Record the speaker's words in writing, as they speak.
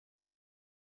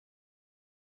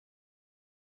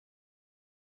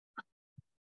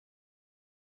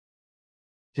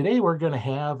Today we're going to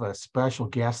have a special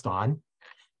guest on,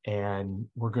 and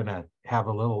we're going to have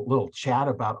a little chat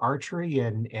about archery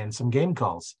and some game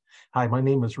calls. Hi, my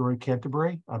name is Rory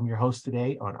Canterbury. I'm your host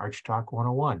today on Arch Talk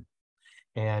 101,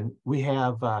 and we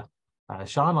have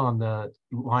Sean on the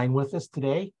line with us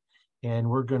today, and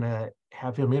we're going to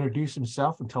have him introduce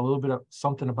himself and tell a little bit of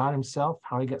something about himself,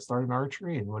 how he got started in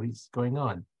archery, and what he's going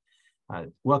on.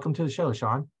 Welcome to the show,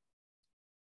 Sean.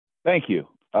 Thank you.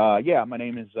 My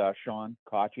name is Sean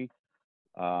Kochi.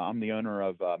 I'm the owner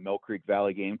of Mill Creek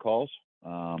Valley Game Calls.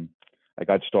 I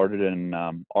got started in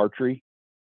archery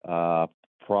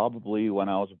probably when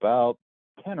I was about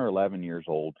 10 or 11 years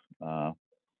old.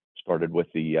 Started with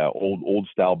the old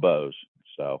style bows.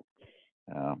 So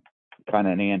kind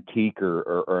of an antique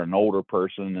or an older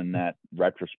person in that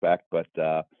retrospect, but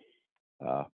that's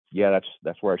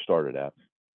where I started at.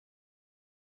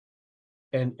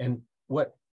 And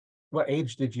what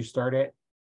age did you start at?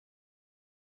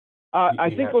 I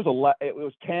think it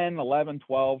was 10, 11,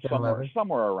 12, 10, 11?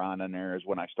 somewhere around in there is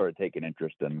when I started taking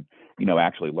interest in,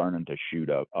 actually learning to shoot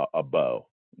a bow,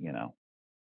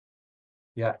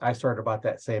 Yeah, I started about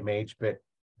that same age, but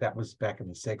that was back in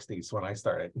the 60s when I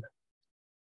started.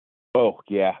 Oh,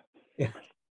 yeah. Yeah.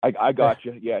 I got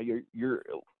you. Yeah, you're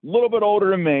a little bit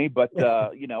older than me, but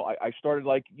I started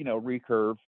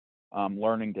recurve,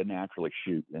 learning to naturally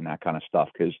shoot and that kind of stuff.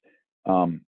 Because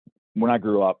when I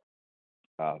grew up,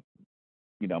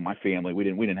 my family, we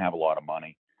didn't have a lot of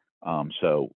money.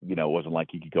 So, it wasn't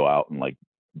like you could go out and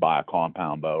buy a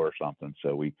compound bow or something.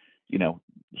 So we,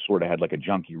 sort of had like a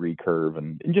junky recurve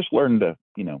and just learned to,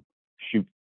 shoot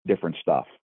different stuff,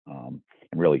 and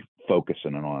really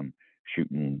focusing on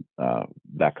shooting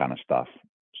that kind of stuff.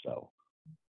 So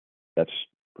that's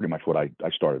pretty much what I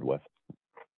started with.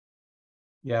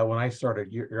 Yeah, when I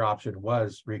started, your option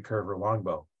was recurve or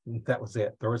longbow. That was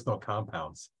it. There was no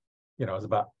compounds. It was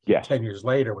about 10 years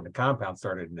later when the compound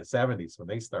started in the 70s when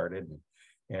they started.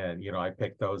 And I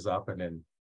picked those up, and then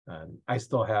I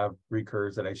still have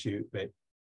recurves that I shoot. But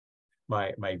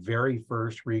my very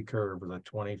first recurve was a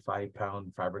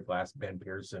 25-pound fiberglass Ben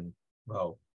Pearson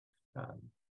bow.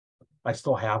 I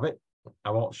still have it.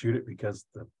 I won't shoot it because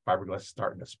the fiberglass is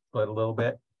starting to split a little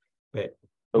bit. But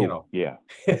yeah.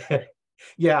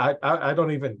 Yeah, I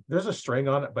don't even, there's a string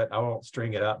on it, but I won't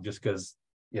string it up just because,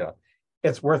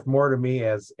 it's worth more to me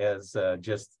as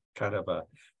just kind of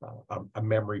a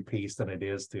memory piece than it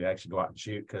is to actually go out and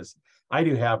shoot. Because I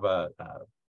do have a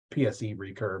PSE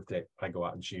recurve that I go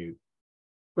out and shoot,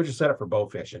 which is set up for bow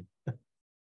fishing.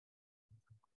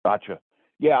 Gotcha.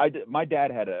 Yeah, my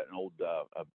dad had an old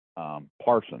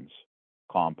Parsons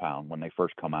compound when they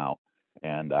first come out,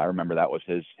 and I remember that was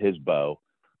his bow.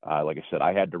 Like I said,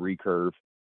 I had to recurve,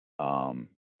 and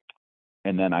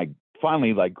then I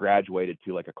finally graduated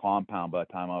to a compound by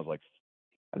the time I was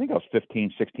I think I was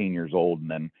 15, 16 years old. And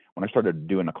then when I started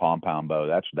doing a compound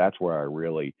bow, that's where I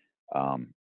really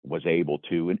was able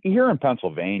to. And here in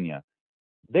Pennsylvania,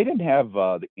 they didn't have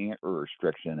the antler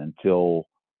restriction until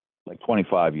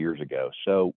 25 years ago.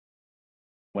 So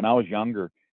when I was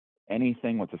younger,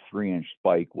 anything with a 3-inch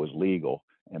spike was legal.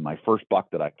 And my first buck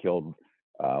that I killed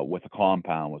with a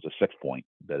compound was a 6-point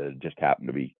that it just happened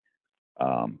to be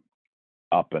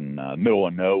up in the middle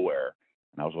of nowhere.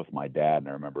 And I was with my dad, and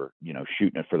I remember,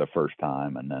 shooting it for the first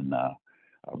time, and then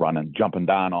jumping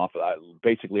down off,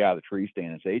 basically out of the tree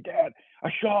stand and say, "Hey, Dad,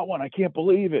 I shot one. I can't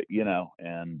believe it,"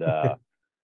 and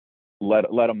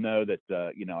let him know that,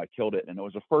 I killed it. And it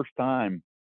was the first time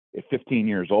at 15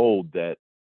 years old that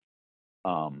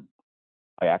I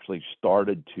actually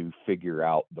started to figure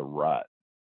out the rut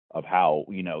of how,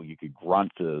 you could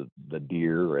grunt to the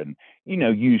deer and,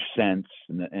 use scents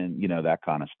and that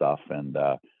kind of stuff. And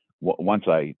once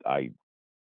I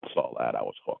saw that, I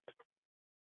was hooked.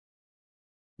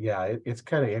 Yeah, it's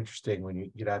kind of interesting when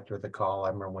you get after the call. I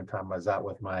remember one time I was out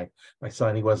with my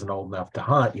son. He wasn't old enough to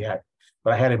hunt yet,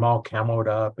 but I had him all camoed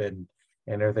up and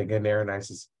everything in there. And I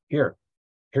says,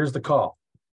 here's the call.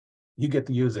 You get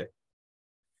to use it.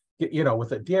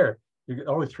 With a deer, you're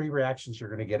only 3 reactions you're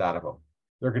going to get out of them.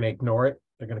 They're going to ignore it,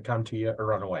 they're going to come to you, or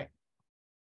run away.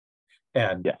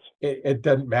 And yes, it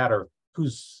doesn't matter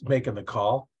who's making the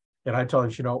call. And I tell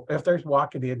them, if they're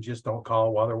walking in, just don't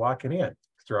call while they're walking in.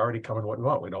 They're already coming what we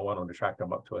want. We don't want them to track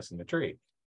them up to us in the tree.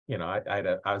 I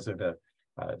was at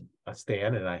a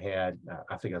stand, and I had,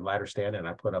 I think, a ladder stand, and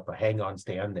I put up a hang-on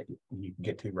stand that you can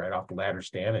get to right off the ladder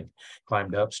stand, and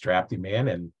climbed up, strapped him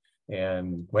in,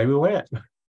 and away we went.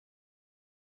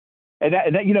 And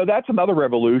that's another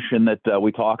revolution that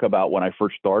we talk about when I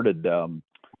first started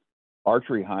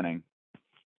archery hunting.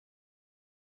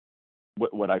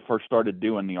 What I first started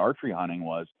doing the archery hunting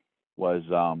was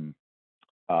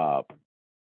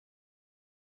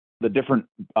the different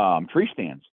tree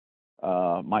stands.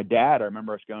 My dad, I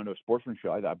remember us going to a sportsman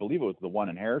show. I believe it was the one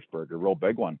in Harrisburg, a real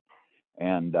big one.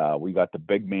 And we got the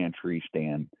big man tree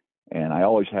stand. And I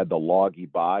always had the Loggy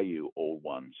Bayou old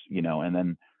ones, you know. And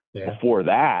then before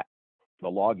that, the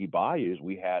Loggy Bayous,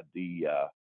 we had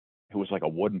it was like a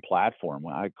wooden platform.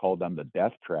 I called them the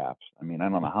death traps. I mean, I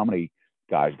don't know how many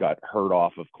guys got hurt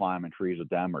off of climbing trees with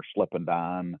them, or slipping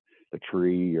down the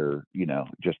tree, or, you know,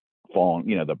 just falling,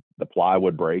 you know, the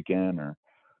plywood breaking, or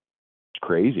it's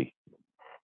crazy.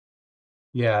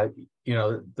 Yeah, you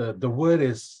know, the wood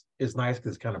is nice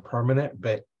because it's kind of permanent,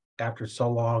 but after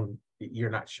so long, you're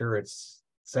not sure it's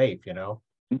safe, you know.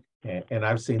 And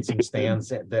I've seen some stands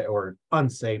that were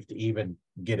unsafe to even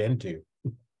get into.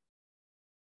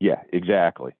 Yeah,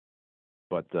 exactly.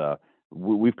 But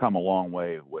we've come a long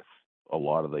way with a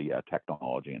lot of the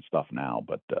technology and stuff now.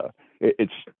 But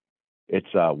it's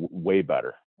way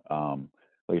better. Like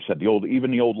I said,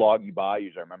 even the old Loggy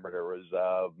Bayous, I remember there was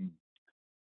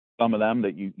some of them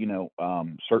that you know,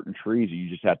 certain trees you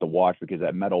just have to watch, because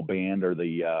that metal band, or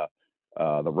the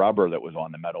rubber that was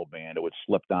on the metal band, it would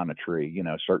slip down a tree. You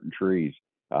know, certain trees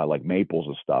like maples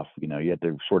and stuff. You know, you have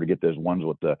to sort of get those ones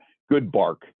with the good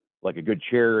bark, like a good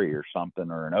cherry or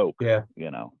something, or an oak. Yeah. You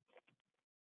know,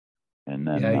 and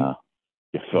then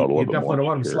you felt a little bit more. You definitely don't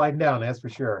want them sliding down. That's for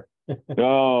sure.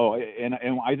 Oh, and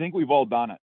I think we've all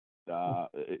done it.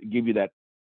 Give you that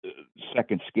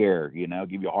second scare, you know,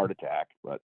 give you a heart attack.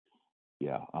 But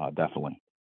yeah, definitely.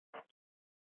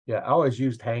 Yeah, I always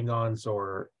used hang-ons,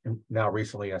 or now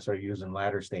recently I started using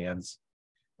ladder stands.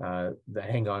 The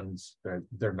hang-ons,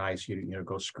 they're nice. You know,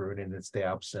 go screwing in the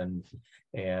steps, and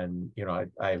you know,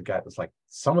 I've got this, like,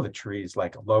 some of the trees,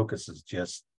 like locust, is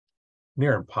just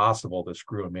near impossible to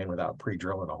screw them in without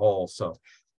pre-drilling a hole. So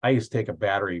I used to take a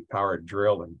battery-powered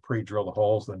drill and pre-drill the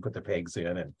holes, then put the pegs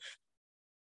in, and,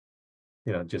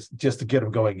 you know, just to get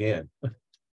them going in.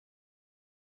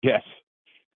 Yes,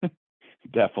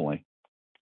 definitely.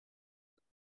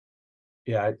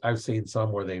 Yeah, I've seen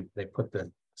some where they put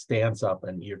the stands up,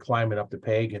 and you're climbing up the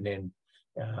peg, and then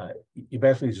you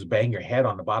basically just bang your head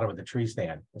on the bottom of the tree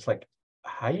stand. It's like,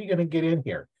 how are you going to get in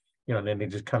here? You know, and then they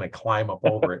just kind of climb up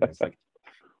over it. And it's like,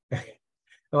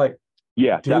 like,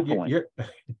 yeah, dude, definitely.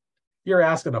 You're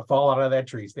asking to fall out of that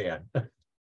tree stand.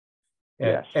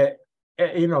 Yes. And,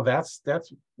 you know, that's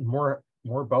more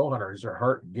bow hunters are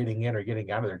hurt getting in or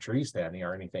getting out of their tree standing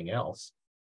or anything else.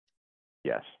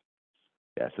 Yes.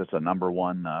 Yes, it's a number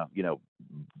one, you know,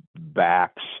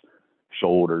 backs,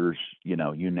 shoulders, you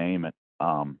know, you name it.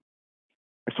 I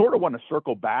sort of want to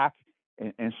circle back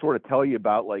and sort of tell you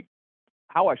about, like,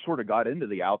 how I sort of got into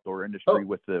the outdoor industry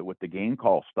with the game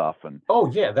call stuff, and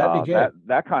yeah, that'd be good.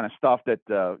 That kind of stuff that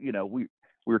you know, we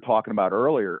were talking about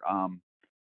earlier.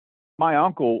 My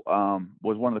uncle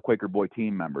was one of the Quaker Boy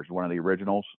team members, one of the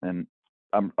originals, and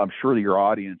I'm sure that your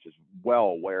audience is well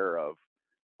aware of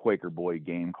Quaker Boy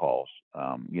game calls.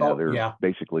 You know, they're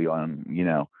basically on, you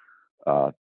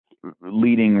know,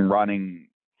 leading, running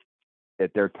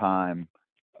at their time,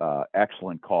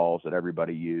 excellent calls that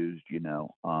everybody used, you know.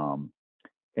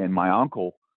 And my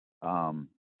uncle,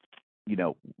 you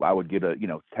know, I would get you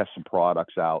know, test some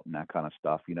products out and that kind of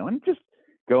stuff, you know, and just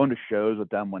going to shows with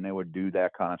them when they would do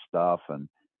that kind of stuff. And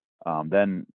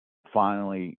then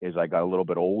finally, as I got a little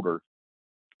bit older,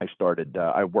 I started,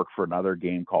 I worked for another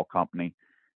game call company,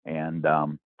 and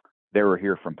they were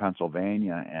here from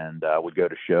Pennsylvania, and would go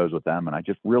to shows with them. And I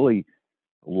just really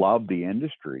loved the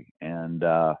industry, and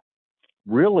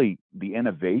really the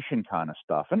innovation kind of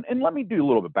stuff. And let me do a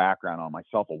little bit of background on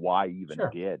myself of why I even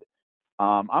did.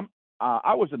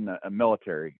 I was in the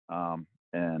military,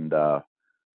 and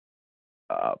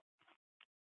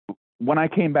when I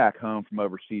came back home from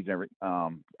overseas,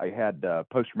 I had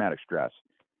post-traumatic stress,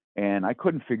 and I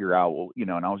couldn't figure out, well, you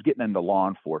know, and I was getting into law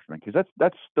enforcement, because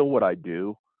that's still what I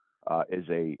do as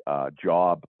a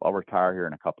job. I'll retire here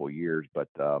in a couple of years, but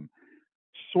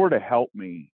sort of helped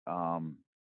me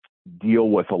deal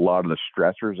with a lot of the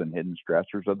stressors and hidden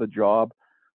stressors of the job.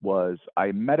 Was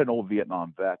I met an old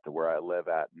Vietnam vet to where I live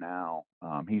at now.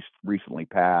 He's recently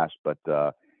passed, but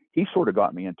he sort of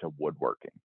got me into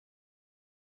woodworking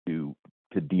to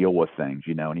deal with things,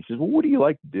 you know. And he says, well, what do you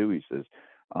like to do? He says,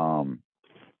 I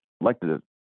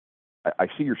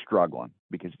see you're struggling,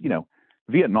 because, you know,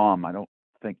 Vietnam, I don't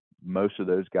think most of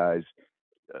those guys,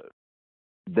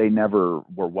 they never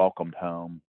were welcomed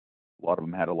home. A lot of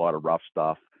them had a lot of rough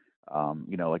stuff.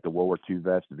 You know, like the World War II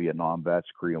vets, the Vietnam vets,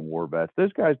 Korean War vets,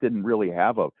 those guys didn't really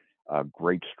have a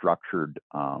great structured,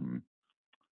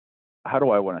 how do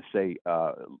I want to say,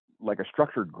 like a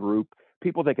structured group,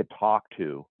 people they could talk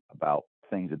to about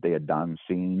things that they had done,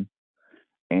 seen,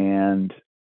 and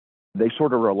they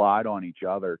sort of relied on each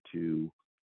other to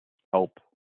help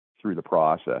through the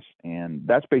process. And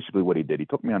that's basically what he did. He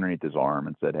took me underneath his arm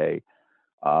and said, "Hey,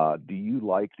 do you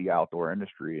like the outdoor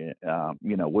industry?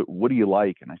 What do you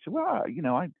like?" And I said, "Well,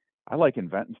 I like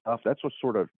inventing stuff. That's what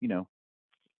sort of,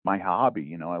 my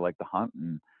hobby. I like to hunt."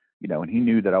 And he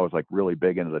knew that I was like really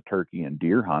big into the turkey and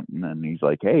deer hunting. And he's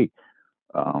like, "Hey,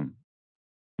 um,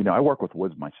 I work with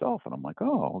woods myself." And I'm like,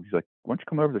 "Oh," he's like, "Why don't you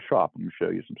come over to the shop? I'm going to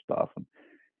show you some stuff." And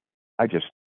I just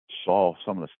saw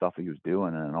some of the stuff he was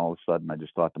doing. And all of a sudden I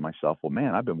just thought to myself, well,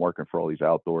 man, I've been working for all these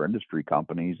outdoor industry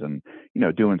companies and,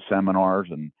 doing seminars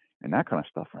and that kind of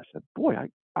stuff. And I said, boy,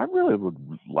 I really would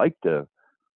like to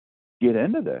get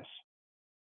into this.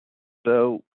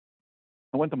 So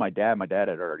I went to my dad. My dad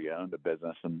had already owned a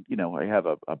business, and I have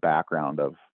a background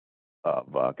of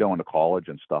going to college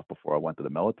and stuff before I went to the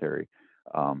military.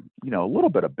 A little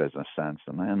bit of business sense,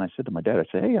 and I said to my dad, I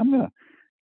said, "Hey, I'm gonna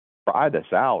try this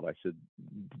out." I said,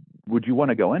 "Would you want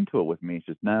to go into it with me?" He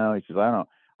says, "No." He says, I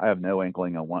have no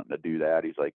inkling on wanting to do that."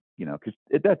 He's like, because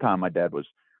at that time my dad was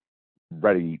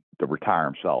ready to retire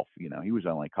himself. He was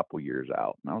only a couple years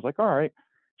out, and I was like, all right.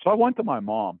 So I went to my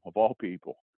mom, of all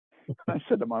people. I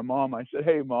said to my mom, I said,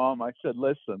 "Hey, Mom," I said,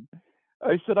 "listen,"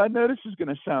 I said, "I know this is going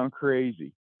to sound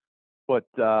crazy, but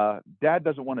Dad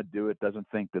doesn't want to do it. Doesn't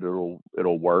think that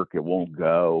it'll work. It won't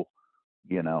go.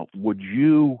 Would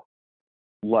you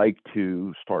like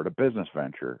to start a business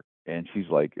venture?" And she's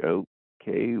like,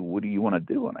 "Okay, what do you want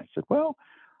to do?" And I said, "Well,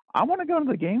 I want to go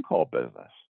into the game call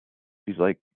business." She's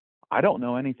like, "I don't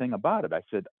know anything about it." I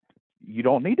said, "You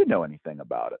don't need to know anything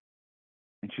about it."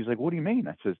 And she's like, "What do you mean?"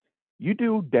 I says, "You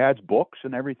do Dad's books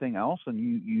and everything else, and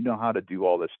you know how to do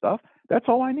all this stuff. That's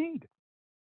all I need.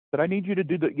 But I need you to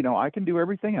do I can do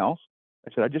everything else."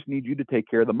 I said, "I just need you to take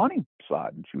care of the money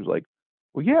side." And she was like,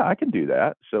 "Well, yeah, I can do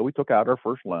that." So we took out our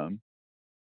first loan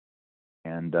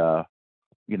and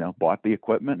bought the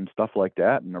equipment and stuff like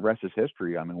that, and the rest is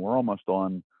history. I mean, we're almost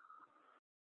on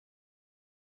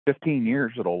 15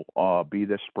 years. It'll be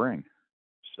this spring.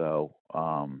 So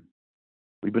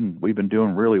we've been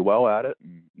doing really well at it.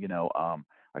 And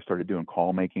I started doing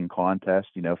call making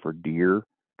contests, for deer,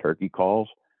 turkey calls.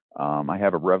 I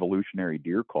have a revolutionary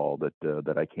deer call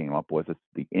that I came up with. It's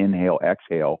the inhale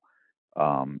exhale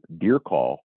deer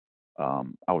call.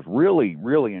 I was really,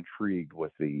 really intrigued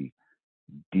with the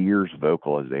deer's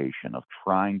vocalization of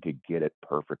trying to get it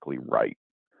perfectly right.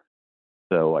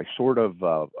 So I sort of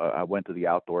I went to the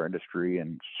outdoor industry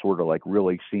and sort of like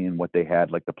really seeing what they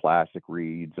had, like the plastic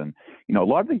reeds, and a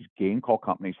lot of these game call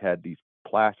companies had these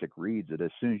plastic reeds that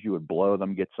as soon as you would blow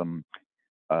them, get some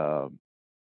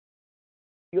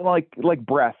like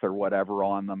breath or whatever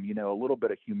on them, a little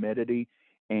bit of humidity,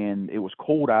 and it was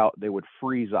cold out, they would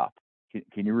freeze up.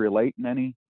 Can you relate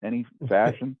in any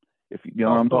fashion? If you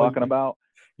know what I'm talking about?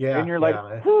 Yeah. And you're like,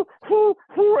 whoo, whoo,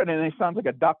 whoo, and then it sounds like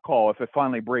a duck call if it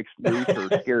finally breaks loose or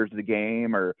scares the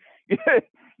game, or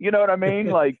you know what I mean?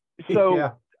 Like, so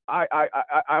yeah.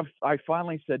 I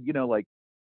finally said, like,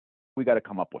 we got to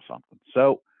come up with something.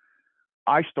 So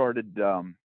I started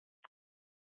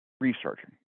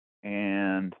researching,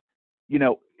 and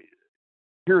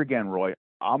here again, Roy,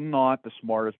 I'm not the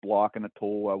smartest block in a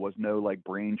tool. I was no like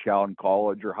brainchild in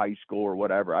college or high school or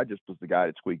whatever. I just was the guy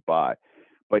that squeaked by.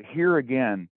 But here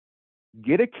again,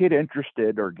 get a kid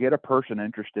interested or get a person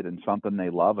interested in something they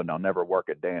love, and they'll never work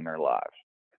a day in their lives.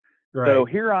 Right. So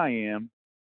here I am,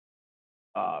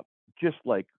 just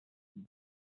like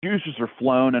juices are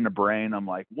flowing in the brain. I'm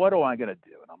like, what am I going to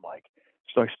do? And I'm like,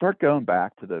 so I start going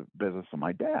back to the business of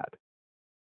my dad.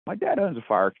 My dad owns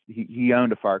he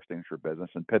owned a fire extinguisher business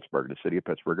in Pittsburgh, the city of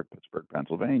Pittsburgh,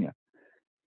 Pennsylvania.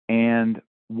 And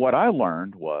what I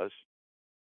learned was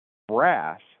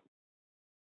brass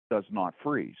does not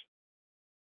freeze.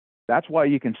 That's why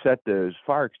you can set those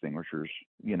fire extinguishers,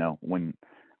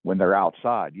 when they're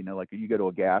outside, like you go to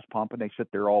a gas pump and they sit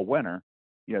there all winter,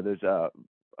 those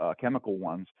chemical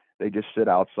ones, they just sit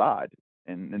outside.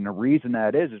 And the reason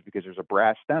that is because there's a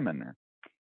brass stem in there,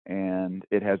 and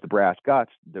it has the brass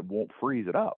guts that won't freeze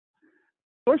it up.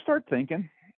 So I start thinking,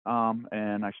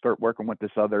 and I start working with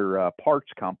this other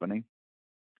parts company,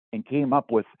 and came up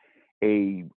with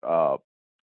a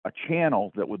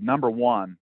channel that was, number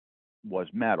one, was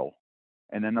metal,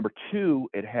 and then number two,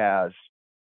 it has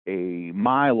a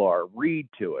mylar reed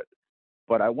to it.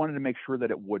 But I wanted to make sure that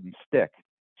it wouldn't stick.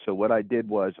 So what I did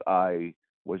was I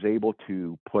was able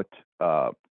to put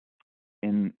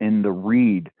in the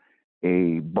reed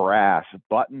a brass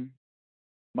button,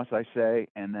 must I say,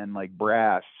 and then like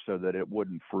brass so that it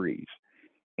wouldn't freeze.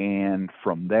 And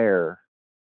from there,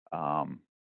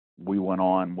 we went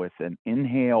on with an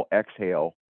inhale,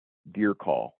 exhale deer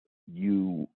call.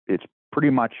 It's pretty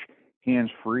much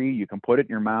hands free. You can put it in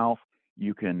your mouth.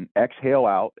 You can exhale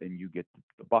out and you get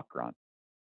the buck grunt.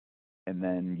 And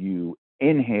then you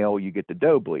inhale, you get the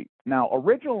doe bleat. Now,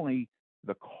 originally,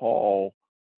 the call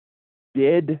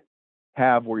did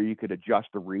have where you could adjust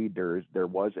the reed. There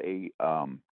was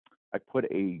I put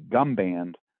a gum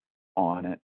band on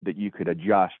it that you could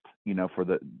adjust, you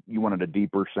wanted a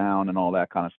deeper sound and all that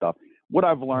kind of stuff. What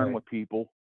I've learned with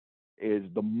people is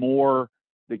the more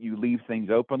that you leave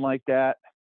things open like that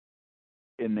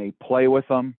and they play with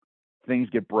them, things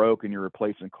get broke and you're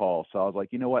replacing calls. So I was like,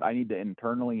 you know what? I need to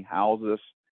internally house this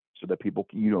so that people,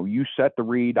 you set the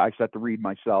reed, I set the reed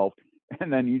myself,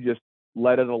 and then you just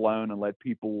let it alone and let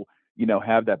people,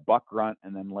 have that buck grunt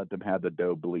and then let them have the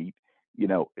doe bleat.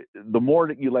 The more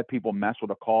that you let people mess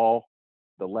with a call,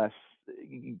 the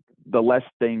less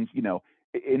things,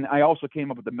 and I also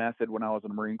came up with the method when I was in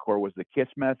the Marine Corps was the KISS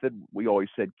method. We always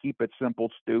said, keep it simple,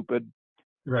 stupid.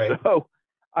 Right. So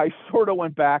I sort of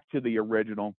went back to the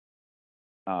original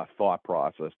thought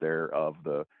process there of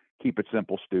the keep it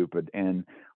simple, stupid. And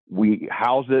we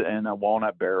house it in a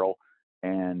walnut barrel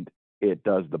and it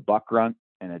does the buck grunt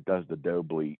and it does the doe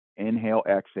bleat. Inhale,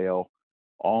 exhale,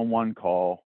 all in one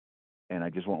call. And I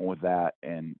just went with that.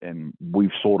 And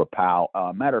we've sold a pal.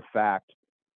 Matter of fact,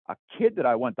 a kid that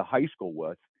I went to high school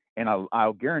with, and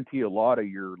I'll guarantee a lot of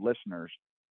your listeners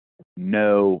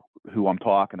know who I'm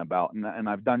talking about. And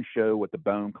I've done show with the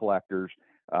bone collectors,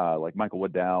 like Michael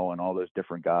Waddell and all those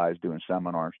different guys doing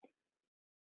seminars.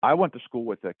 I went to school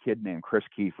with a kid named Chris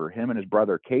Kiefer. Him and his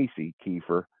brother Casey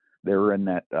Kiefer, they were in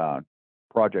that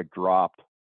Project Dropped,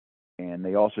 and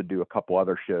they also do a couple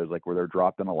other shows like where they're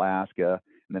dropped in Alaska,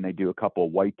 and then they do a couple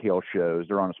of whitetail shows.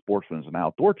 They're on a Sportsman's and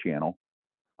Outdoor channel.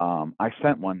 I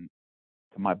sent one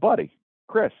to my buddy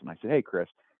Chris, and I said, "Hey, Chris,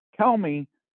 tell me,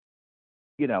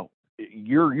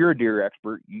 you're a deer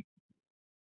expert.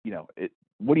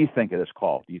 What do you think of this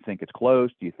call? Do you think it's close?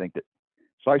 Do you think that?"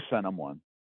 So I sent him one,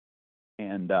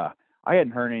 and I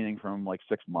hadn't heard anything from him like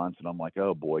 6 months, and I'm like,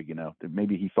 "Oh boy,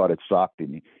 maybe he thought it sucked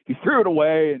and he threw it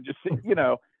away and just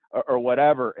or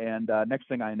whatever." And next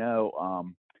thing I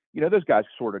know, those guys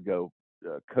sort of go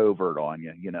covert on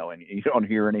you, and you don't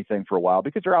hear anything for a while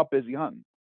because they're out busy hunting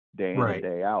day in and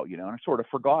day out, and I sort of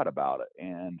forgot about it.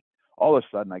 And all of a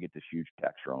sudden I get this huge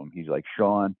text from him. He's like,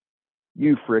 "Sean,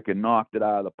 you freaking knocked it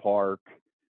out of the park.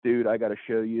 Dude, I got to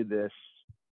show you this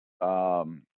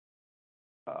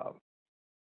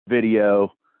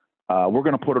video. We're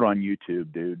going to put it on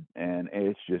YouTube, dude. And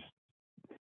it's just,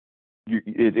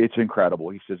 it's incredible."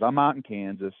 He says, "I'm out in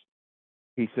Kansas."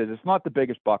 He says, "It's not the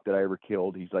biggest buck that I ever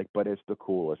killed." He's like, "But it's the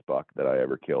coolest buck that I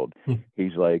ever killed."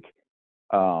 He's like,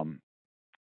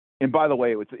 and by the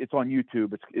way, it's on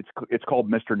YouTube. It's called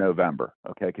Mr. November.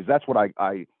 Okay. Cause that's what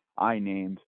I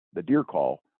named the deer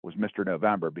call was Mr.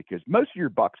 November, because most of your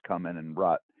bucks come in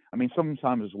rut. I mean,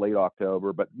 sometimes it's late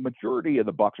October, but majority of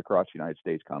the bucks across the United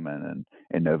States come in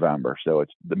November. So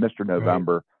it's the Mr.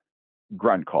 November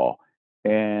grunt call.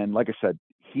 And like I said,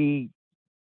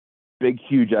 big,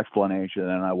 huge explanation.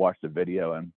 And I watched the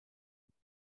video and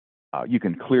you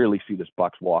can clearly see this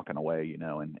buck's walking away,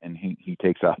 and he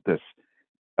takes out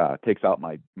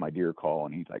my deer call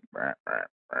and he's like, "Rah, rah,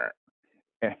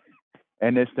 rah."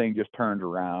 And this thing just turns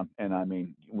around. And I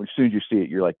mean, as soon as you see it,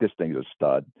 you're like, this thing's a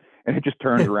stud. And it just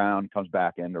turns around, comes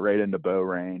back right into bow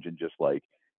range and just like,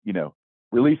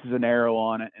 releases an arrow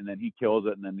on it and then he kills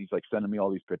it. And then he's like sending me all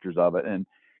these pictures of it. And,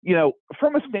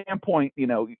 from a standpoint,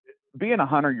 being a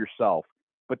hunter yourself,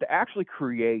 but to actually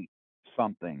create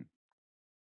something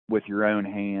with your own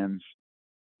hands,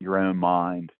 your own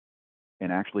mind,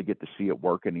 and actually get to see it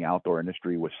work in the outdoor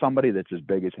industry with somebody that's as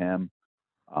big as him,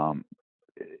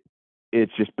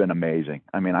 it's just been amazing.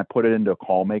 I mean, I put it into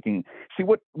call making. See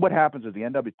what happens is the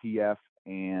NWTF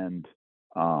and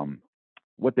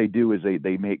what they do is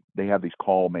they have these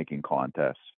call making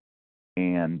contests,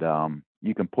 and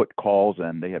you can put calls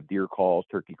in. They have deer calls,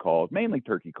 turkey calls, mainly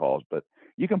turkey calls, but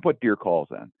you can put deer calls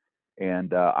in.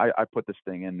 And I put this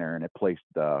thing in there, and it placed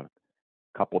a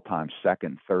couple of times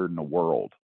second, third in the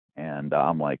world. And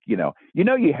I'm like, you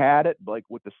had it like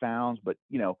with the sounds, but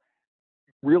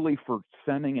really for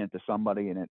sending it to somebody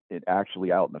and it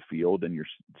actually out in the field and you're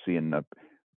seeing the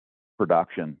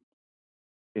production,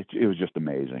 it was just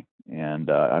amazing. And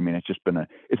I mean, it's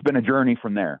been a journey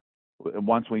from there.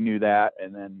 Once we knew that,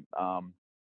 and then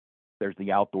there's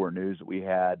the outdoor news that we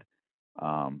had.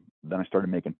 Then I started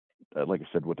making, like I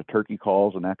said, with the turkey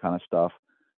calls and that kind of stuff.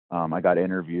 I got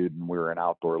interviewed and we were in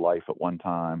Outdoor Life at one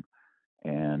time,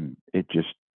 and it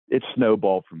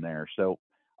snowballed from there. So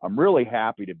I'm really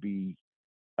happy to be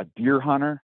a deer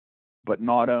hunter, but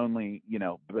not only,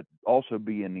 but also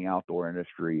be in the outdoor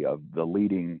industry of the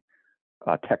leading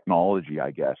technology,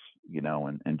 I guess,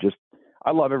 and just,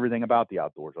 I love everything about the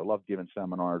outdoors. I love giving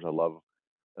seminars. I love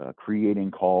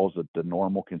creating calls that the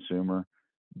normal consumer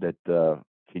that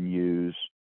can use.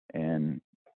 And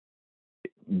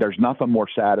there's nothing more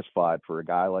satisfied for a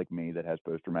guy like me that has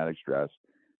post-traumatic stress,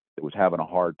 that was having a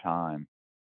hard time,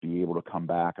 be able to come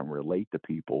back and relate to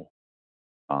people,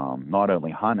 not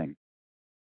only hunting,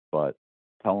 but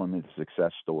telling me the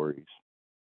success stories,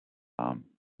 and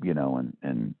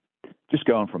just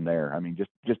going from there. I mean,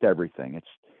 just everything.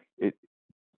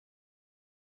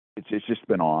 It's just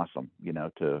been awesome,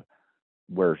 to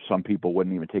where some people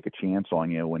wouldn't even take a chance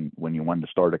on you when you wanted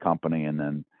to start a company, and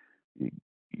then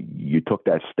you took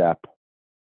that step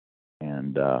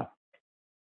and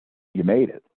you made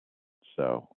it.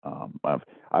 So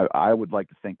I would like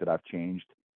to think that I've changed,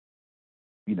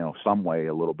 some way,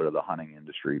 a little bit of the hunting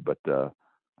industry, but I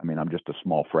mean, I'm just a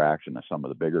small fraction of some of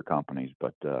the bigger companies,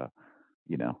 but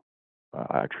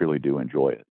I truly do enjoy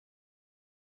it.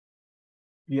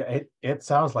 Yeah, it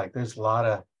sounds like there's a lot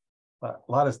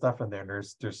of stuff in there.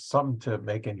 There's something to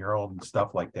making your own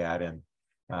stuff like that. And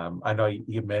I know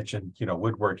you mentioned,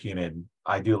 woodworking, and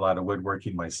I do a lot of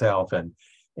woodworking myself. And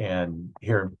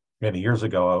here many years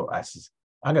ago, I said,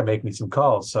 I'm gonna make me some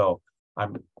calls. So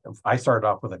I started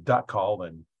off with a duck call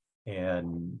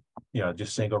and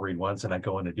just single reed ones, and I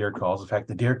go into deer calls. In fact,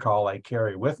 the deer call I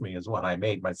carry with me is one I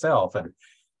made myself,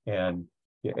 and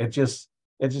it's just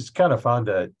kind of fun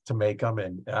to make them.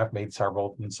 And I've made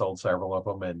several and sold several of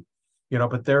them, and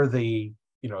but they're the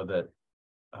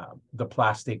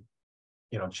plastic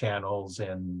channels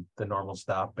and the normal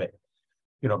stuff. But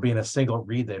being a single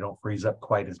reed, they don't freeze up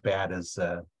quite as bad as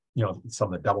some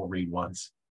of the double reed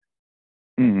ones.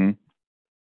 Mm-hmm.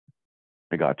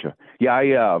 I gotcha.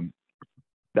 Yeah,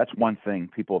 that's one thing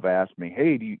people have asked me.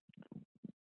 Hey,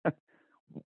 why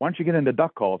don't you get into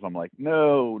duck calls? I'm like,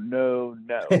 no.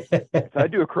 So I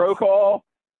do a crow call,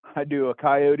 I do a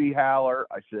coyote howler.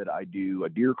 I said I do a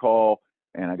deer call,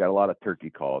 and I got a lot of turkey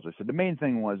calls. I said the main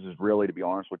thing is really, to be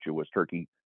honest with you, was turkey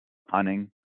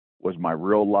hunting was my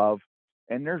real love.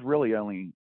 And there's really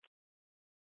only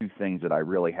two things that I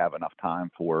really have enough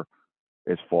time for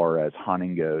as far as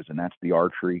hunting goes, and that's the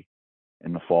archery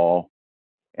in the fall,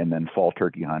 and then fall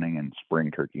turkey hunting and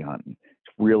spring turkey hunting.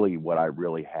 It's really what I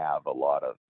really have a lot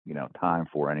of time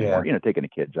for anymore. Yeah. Taking the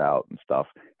kids out and stuff.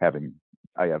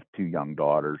 I have two young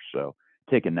daughters, so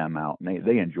taking them out, and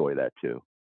they enjoy that too.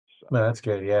 So. No, that's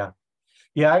good. Yeah,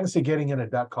 I can see getting into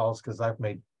duck calls because I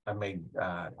made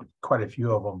quite a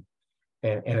few of them,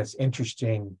 and it's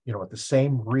interesting. With the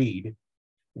same reed,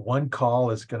 one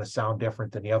call is going to sound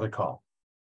different than the other call.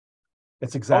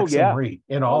 It's exact same reed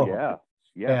in all of them.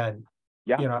 Yeah. And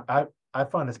I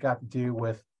find it's got to do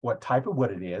with what type of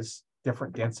wood it is.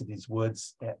 Different densities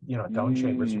woods, tone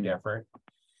chambers are different,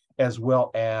 as well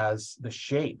as the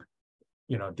shape.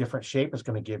 Different shape is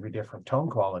going to give you different tone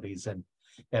qualities.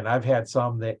 And I've had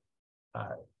some that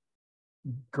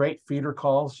great feeder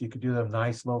calls. You could do them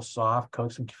nice, little soft,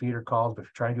 coaxing feeder calls. But if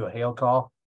you're trying to do a hail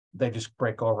call, they just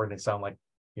break over and they sound like,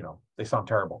 they sound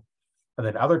terrible. And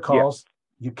then other calls,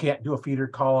 you can't do a feeder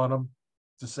call on them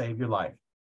to save your life.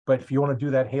 But if you want to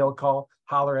do that hail call,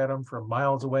 holler at them from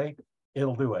miles away,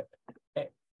 it'll do it.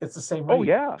 It's the same reed. Oh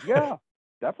yeah,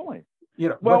 definitely.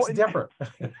 What's different?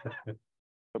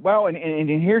 Well, and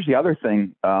here's the other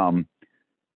thing.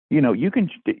 You can.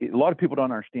 A lot of people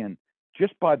don't understand.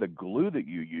 Just by the glue that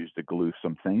you use to glue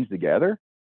some things together,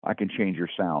 I can change your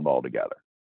sound altogether.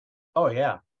 Oh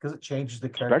yeah, because it changes the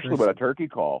character. Especially with a turkey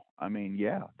call. I mean,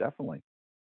 yeah, definitely.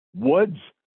 Woods.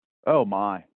 Oh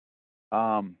my.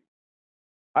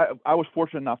 I was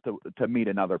fortunate enough to meet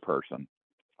another person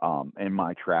in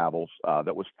my travels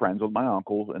that was friends with my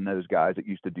uncle and those guys that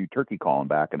used to do turkey calling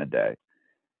back in the day.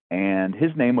 And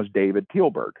his name was David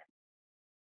Tealberg.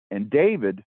 And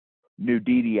David knew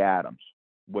Dee Adams,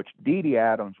 which Dee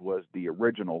Adams was the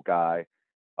original guy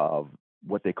of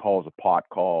what they call as a pot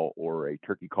call or a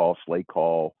turkey call, slate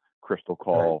call, crystal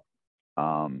call.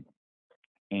 Right.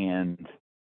 And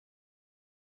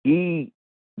he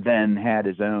then had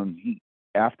his own,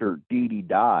 after Dee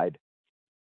died,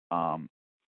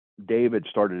 David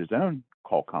started his own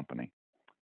call company.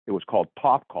 It was called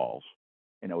Top Calls,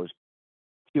 and it was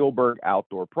Tealberg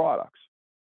Outdoor Products.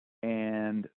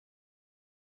 And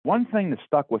one thing that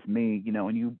stuck with me,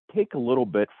 and you take a little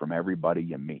bit from everybody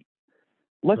you meet.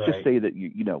 Let's just say that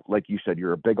like you said,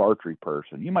 you're a big archery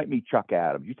person. You might meet Chuck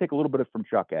Adams. You take a little bit from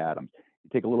Chuck Adams. You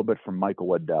take a little bit from Michael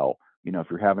Waddell. If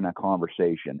you're having that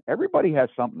conversation, everybody has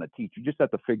something to teach. You just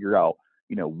have to figure out,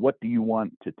 what do you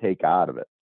want to take out of it?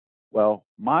 Well,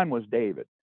 mine was David,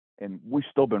 and we've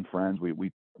still been friends.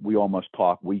 We almost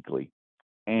talk weekly.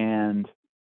 And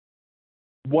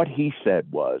what he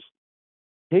said was,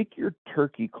 take your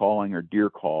turkey calling or deer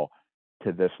call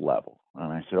to this level.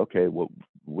 And I said, okay, what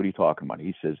are you talking about?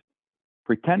 He says,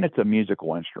 pretend it's a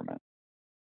musical instrument.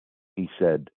 He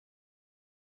said,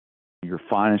 your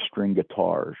finest string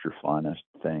guitars, your finest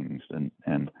things,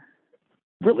 and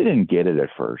really didn't get it at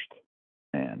first.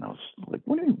 And I was like,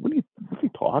 what are you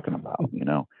talking about? You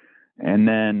know? And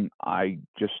then I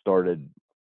just started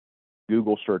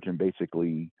Google searching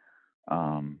basically,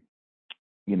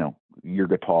 you know, your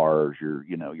guitars,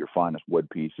 your finest wood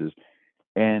pieces.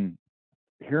 And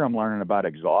here I'm learning about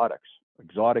exotic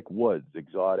woods,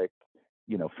 exotic,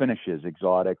 finishes,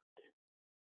 exotic,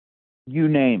 you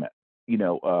name it,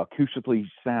 acoustically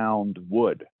sound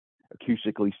wood,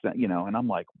 and I'm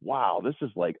like, wow, this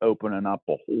is like opening up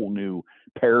a whole new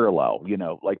parallel,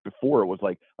 like before it was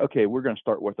like, okay, we're going to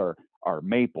start with our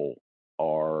maple,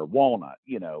 our walnut,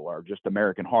 or just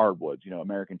American hardwoods,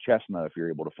 American chestnut, if you're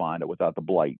able to find it without the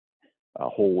blight,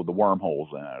 hole, the wormholes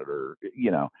in it, or,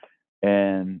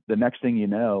 and the next thing you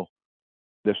know,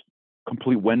 this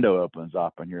complete window opens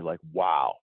up and you're like,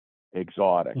 wow,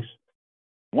 exotics.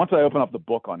 Once I open up the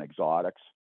book on exotics,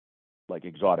 like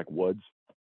exotic woods,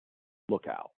 look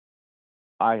out.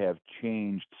 I have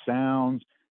changed sounds,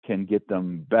 can get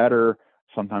them better.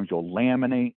 Sometimes you'll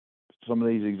laminate some of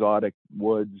these exotic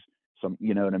woods,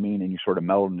 you know what I mean? And you sort of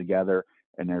meld them together.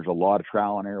 And there's a lot of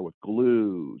trial and error with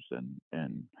glues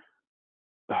and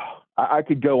I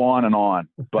could go on and on,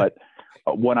 but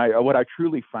what I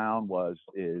truly found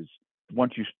is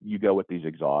once you go with these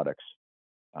exotics,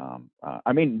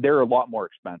 I mean, they're a lot more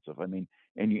expensive. I mean,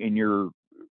 and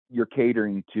you're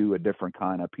catering to a different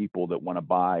kind of people that want to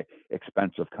buy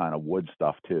expensive kind of wood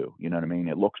stuff too. You know what I mean?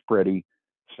 It looks pretty,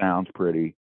 sounds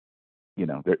pretty,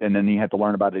 and then you have to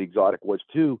learn about the exotic woods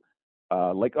too.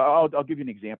 Like I'll give you an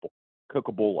example,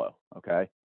 Cocobolo. Okay.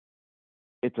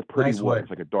 It's a pretty nice wood. It's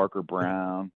like a darker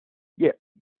brown. Yeah.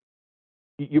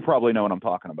 You probably know what I'm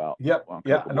talking about. Yep.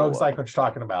 Yeah. I know exactly what you're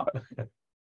talking about.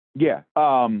 Yeah.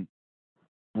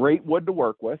 Great wood to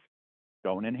work with.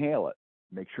 Don't inhale it.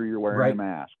 Make sure you're wearing a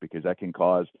mask because that can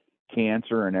cause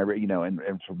cancer and and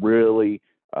it's really,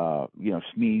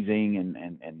 sneezing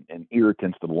and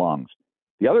irritants to the lungs.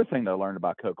 The other thing that I learned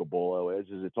about Cocobolo is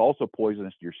it's also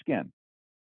poisonous to your skin.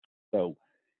 So,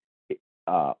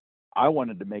 I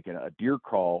wanted to make a deer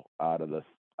call out of the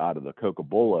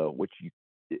Cocobolo, which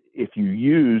if you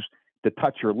use to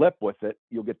touch your lip with it,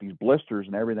 you'll get these blisters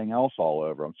and everything else all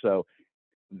over them. So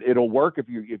it'll work if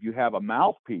you have a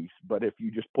mouthpiece, but if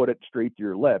you just put it straight to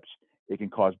your lips, it can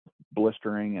cause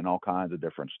blistering and all kinds of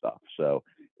different stuff. So,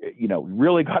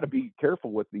 really got to be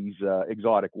careful with these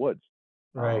exotic woods.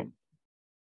 Right.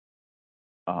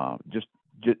 Just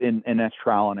and that's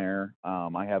trial and error.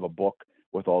 I have a book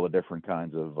with all the different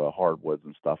kinds of hardwoods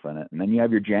and stuff in it, and then you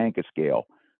have your Janka scale,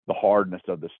 the hardness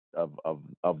of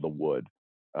the wood.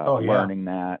 Learning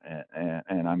that,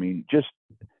 and I mean, just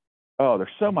there's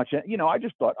so much. I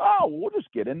just thought, we'll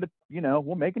just get into,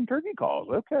 we're making turkey calls,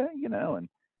 okay, and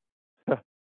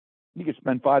you could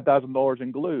spend $5,000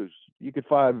 in glues. You could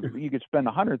spend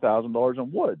 $100,000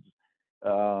 on woods.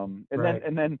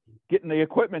 And then getting the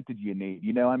equipment that you need,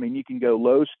 I mean, you can go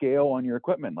low scale on your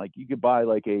equipment. Like you could buy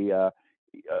like a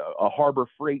Harbor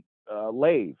Freight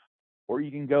lathe, or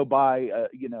you can go buy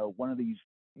one of these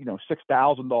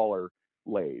 $6,000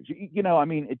 lathes. I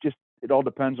mean, it all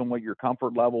depends on what your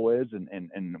comfort level is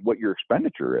and what your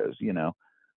expenditure is.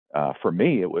 For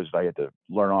me, it was I had to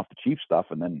learn off the cheap stuff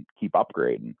and then keep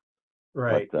upgrading.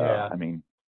 Right. But, yeah. I mean,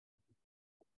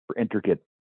 for intricate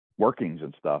workings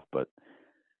and stuff, but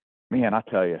man, I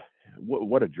tell you,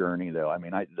 what a journey though. I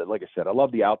mean, like I said, I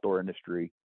love the outdoor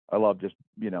industry. I love just,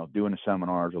 doing the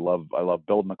seminars. I love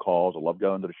building the calls. I love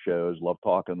going to the shows, love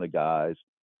talking to the guys,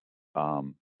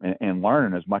 and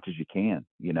learning as much as you can,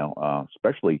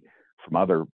 especially from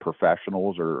other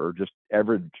professionals or just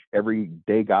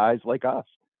everyday guys like us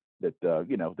that,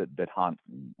 that hunt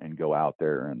and go out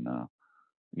there. And,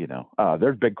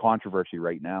 there's big controversy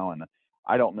right now. And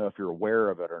I don't know if you're aware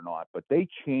of it or not, but they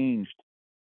changed,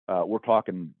 we're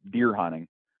talking deer hunting,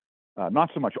 not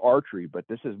so much archery, but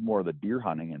this is more of the deer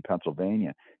hunting in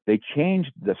Pennsylvania. They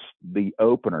changed the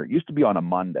opener. It used to be on a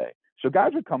Monday. So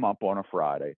guys would come up on a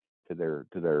Friday to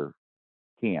their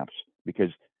camps,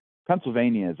 because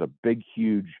Pennsylvania is a big,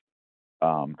 huge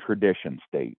tradition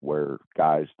state where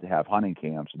guys have hunting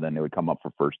camps, and then they would come up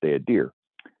for first day of deer.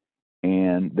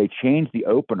 And they changed the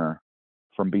opener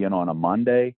from being on a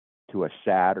Monday to a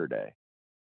Saturday.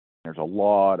 There's a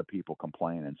lot of people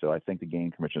complaining. So I think the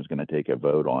Game Commission is going to take a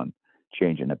vote on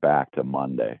changing it back to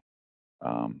Monday.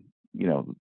 You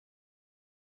know,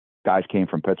 guys came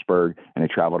from Pittsburgh and they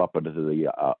traveled up into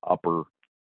the upper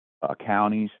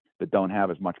counties that don't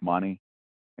have as much money.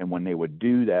 And when they would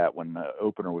do that, when the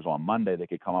opener was on Monday, they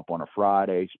could come up on a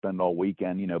Friday, spend all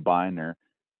weekend, you know, buying their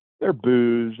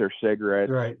booze, their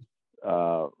cigarettes, Right.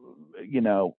 You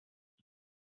know,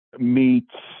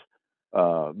 meats,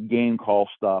 game call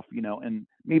stuff, you know. And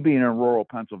me being in rural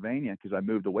Pennsylvania, because I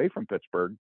moved away from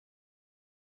Pittsburgh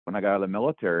when I got out of the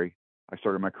military, I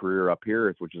started my career up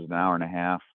here, which is an hour and a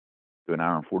half to an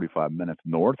hour and 45 minutes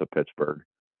north of Pittsburgh.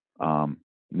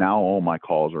 Now all my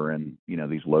calls are in, you know,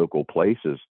 these local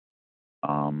places.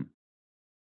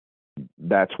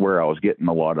 That's where I was getting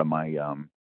a lot of my, you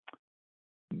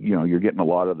know, you're getting a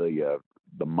lot of the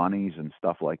monies and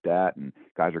stuff like that. And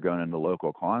guys are going into local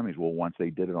economies. Well, once they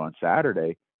did it on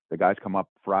Saturday, the guys come up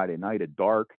Friday night at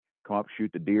dark, come up,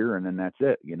 shoot the deer, and then that's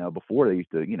it. You know, before they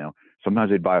used to, you know, sometimes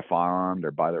they'd buy a firearm,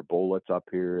 they'd buy their bullets up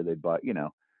here, they'd buy, you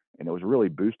know, and it was really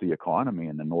boost the economy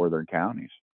in the northern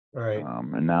counties. Right.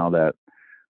 And now that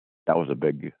was a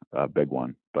big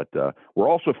one. But we're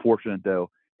also fortunate though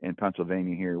in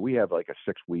Pennsylvania here, we have like a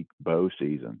 6-week bow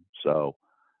season. So,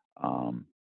 and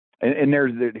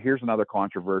here's another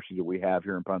controversy that we have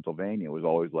here in Pennsylvania. It was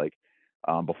always like,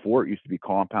 before it used to be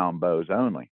compound bows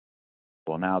only.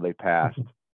 Well, now they passed,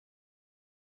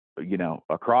 you know,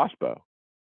 a crossbow,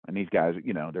 and these guys,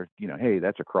 you know, they're, you know, hey,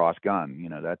 that's a cross gun. You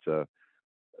know, that's a,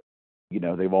 you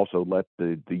know, they've also let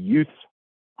the youth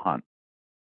hunt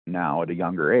now at a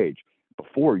younger age.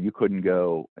 Before, you couldn't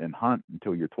go and hunt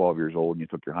until you're 12 years old and you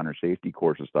took your hunter safety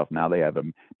course and stuff. Now they have a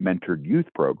mentored youth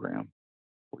program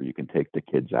where you can take the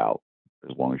kids out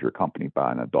as long as you're accompanied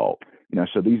by an adult. You know,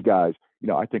 so these guys, you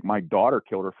know, I think my daughter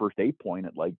killed her first 8-point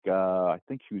at like, I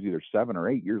think she was either 7 or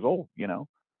 8 years old, you know?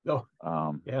 Oh,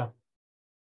 yeah.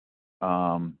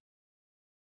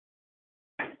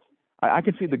 I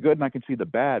can see the good and I can see the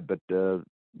bad, but, you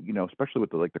know, especially with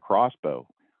the crossbow.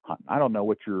 I don't know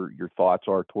what your thoughts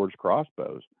are towards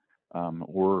crossbows,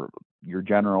 or your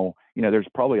general, you know, there's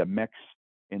probably a mix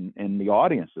in the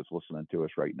audience that's listening to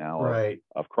us right now, right,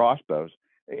 of crossbows.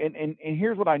 And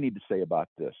here's what I need to say about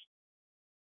this.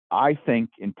 I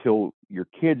think until your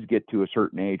kids get to a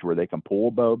certain age where they can pull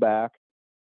a bow back,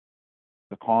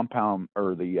 the compound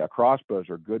or the crossbows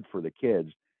are good for the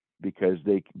kids, because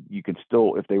you can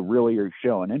still, if they really are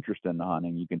showing interest in the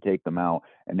hunting, you can take them out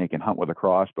and they can hunt with a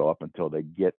crossbow up until they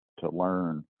get to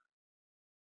learn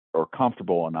or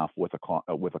comfortable enough with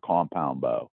a compound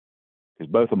bow.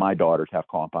 Because both of my daughters have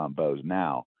compound bows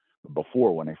now.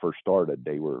 Before, when they first started,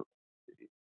 it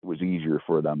was easier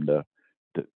for them to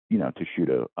you know, to shoot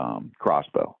a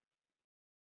crossbow.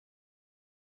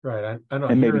 right. I know.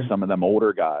 And maybe some of them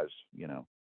older guys, you know.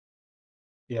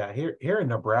 Yeah, here in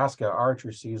Nebraska,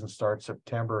 archery season starts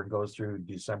September and goes through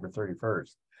December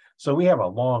 31st. So we have a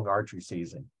long archery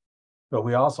season, but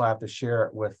we also have to share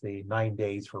it with the 9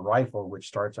 days for rifle, which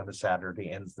starts on a Saturday,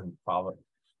 ends the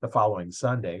following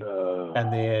Sunday.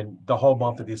 And then the whole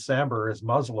month of December is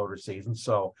muzzleloader season.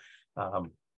 So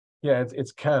yeah,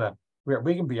 it's kind of,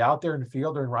 we can be out there in the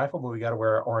field during rifle, but we got to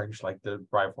wear orange like the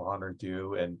rifle hunters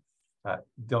do. And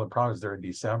the only problem is they're in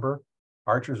December.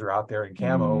 Archers are out there in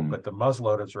camo, but the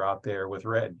muzzleloaders are out there with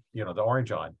red, you know, the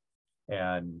orange on.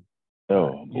 And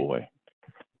oh boy,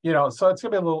 you know, so it's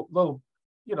gonna be a little,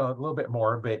 you know, a little bit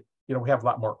more, but you know, we have a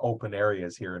lot more open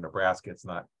areas here in Nebraska. It's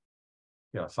not,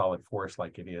 you know, solid forest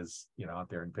like it is, you know, out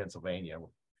there in Pennsylvania.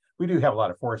 We do have a lot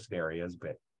of forested areas,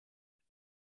 but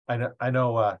I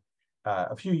know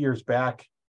a few years back,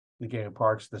 the Game and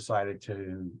Parks decided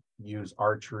to use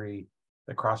archery.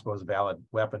 The crossbow is a valid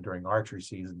weapon during archery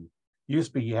season.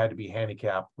 Used to be you had to be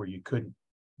handicapped where you couldn't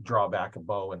draw back a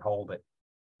bow and hold it,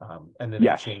 and then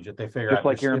they changed it. They figured just out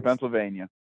like here in Pennsylvania.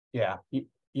 Yeah,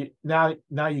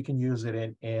 now you can use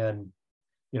it in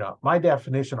you know, my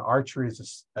definition of archery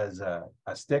is as a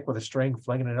stick with a string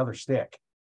flinging another stick.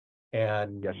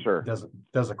 And yes, sir.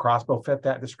 Does a crossbow fit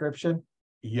that description?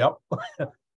 Yep.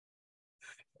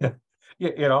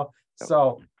 you know,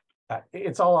 so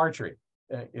it's all archery.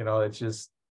 You know, it's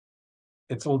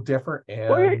a little different. And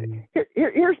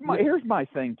well, here's my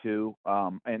thing too.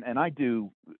 And I do,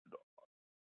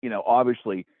 you know,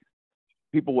 obviously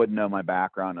people wouldn't know my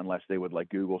background unless they would like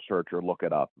Google search or look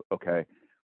it up. Okay.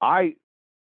 I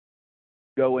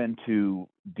go in to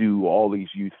do all these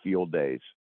youth field days.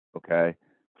 Okay.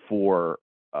 For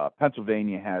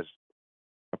Pennsylvania has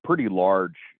a pretty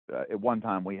large, at one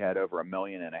time we had over 1.5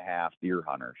 million deer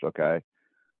hunters. Okay.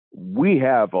 We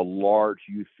have a large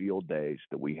youth field days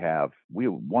that we have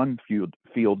one field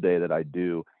day that I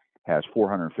do has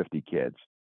 450 kids,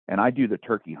 and I do the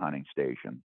turkey hunting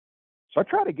station. So I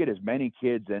try to get as many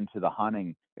kids into the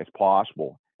hunting as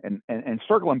possible. And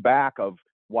circling back of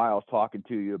why I was talking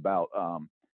to you about,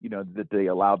 that they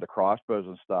allowed the crossbows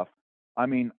and stuff. I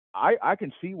mean, I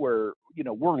can see where,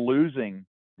 we're losing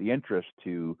the interest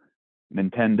to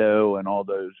Nintendo and all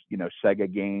those,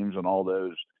 Sega games and all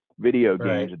those video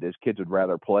games that these kids would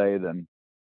rather play than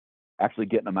actually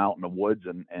getting them out in the woods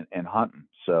and hunting.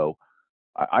 So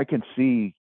I can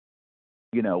see,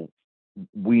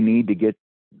 we need to get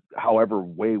however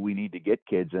way we need to get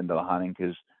kids into the hunting,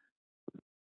 because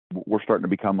we're starting to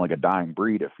become like a dying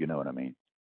breed, if you know what I mean.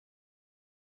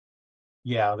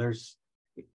 Yeah, there's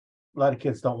a lot of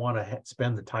kids don't want to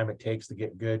spend the time it takes to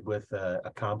get good with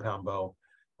a compound bow,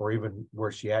 or even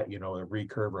worse yet, a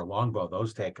recurve or a longbow.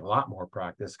 Those take a lot more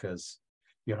practice because,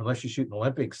 unless you shoot an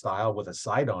Olympic style with a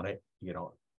sight on it,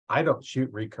 I don't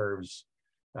shoot recurves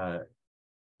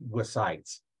with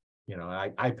sights.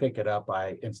 I pick it up,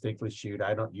 I instinctively shoot.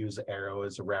 I don't use the arrow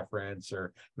as a reference,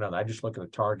 or I just look at the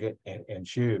target and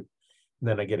shoot. And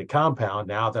then I get a compound.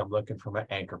 Now that I'm looking for my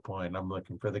anchor point, I'm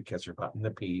looking for the kisser button, the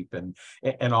peep,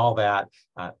 and all that.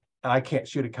 And I can't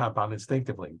shoot a compound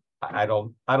instinctively. I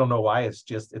don't know why.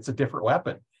 It's a different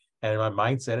weapon, and my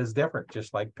mindset is different.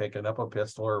 Just like picking up a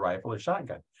pistol or a rifle or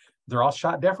shotgun, they're all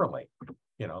shot differently.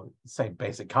 Same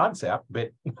basic concept,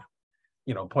 but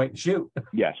point and shoot.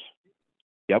 Yes.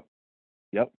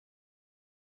 Yep.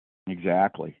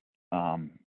 Exactly. And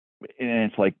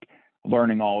it's like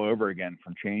learning all over again,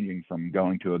 from changing from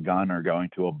going to a gun or going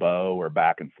to a bow or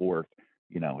back and forth.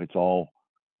 It's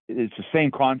the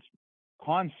same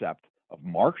concept of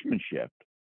marksmanship,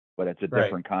 but it's a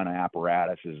different kind of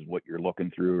apparatus is what you're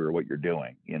looking through or what you're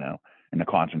doing, and the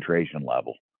concentration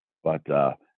level. But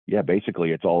yeah,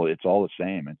 basically it's all the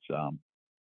same. It's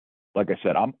like I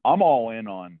said, I'm all in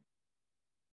on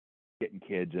getting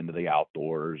kids into the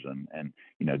outdoors and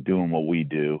doing what we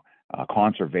do.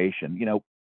 Conservation.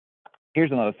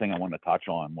 Here's another thing I wanted to touch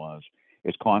on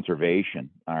is conservation.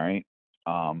 All right.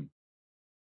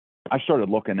 I started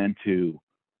looking into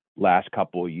last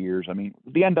couple of years. I mean,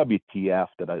 the NWTF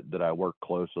that I work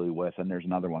closely with, and there's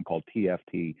another one called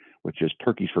TFT, which is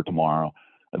Turkeys for Tomorrow.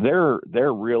 They're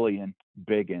really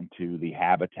big into the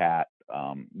habitat.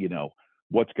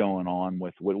 What's going on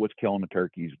with what's killing the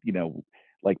turkeys.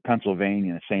 Like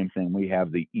Pennsylvania, the same thing. We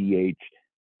have the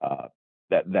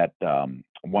that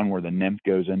one where the nymph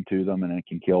goes into them and it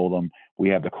can kill them. We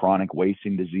have the chronic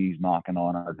wasting disease knocking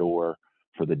on our door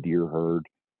for the deer herd.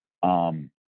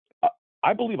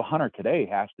 I believe a hunter today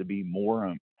has to be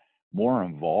more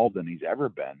involved than he's ever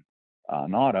been.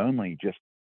 Not only just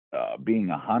being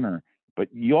a hunter, but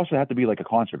you also have to be like a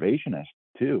conservationist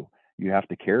too. You have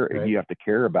to care. Right. You have to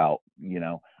care about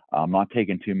not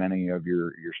taking too many of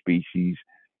your species,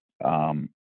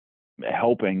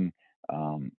 helping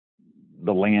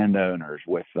the landowners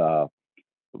with.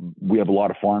 We have a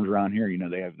lot of farms around here.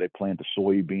 They plant the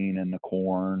soybean and the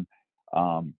corn.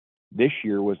 This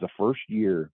year was the first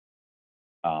year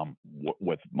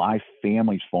with my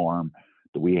family's farm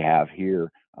that we have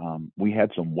here. We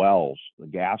had some wells, the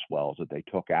gas wells that they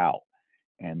took out,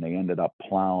 and they ended up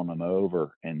plowing them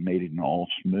over and made it all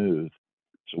smooth.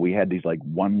 So we had these like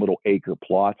 1 little acre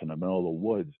plots in the middle of the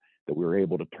woods that we were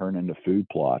able to turn into food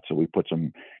plots. So we put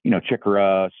some,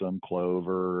 chicorée, some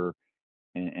clover,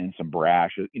 and some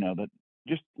brash, that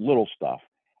just little stuff.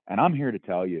 And I'm here to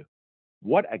tell you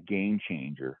what a game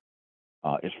changer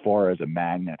as far as a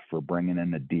magnet for bringing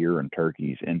in the deer and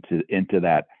turkeys into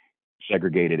that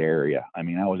segregated area. I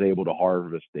mean, I was able to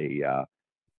harvest a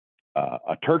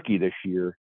turkey this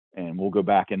year, and we'll go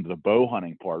back into the bow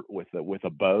hunting part with a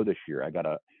bow this year. I got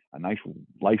a nice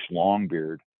long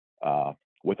beard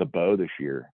with a bow this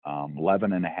year,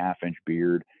 11.5-inch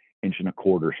beard,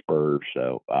 1.25-inch spurs.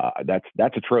 So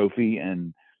that's a trophy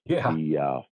in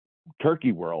the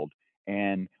turkey world,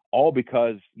 and all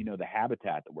because the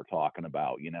habitat that we're talking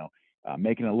about.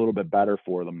 Making it a little bit better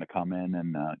for them to come in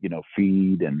and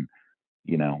feed and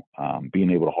being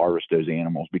able to harvest those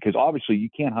animals, because obviously you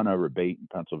can't hunt over bait in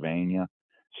Pennsylvania.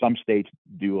 Some states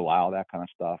do allow that kind of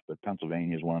stuff, but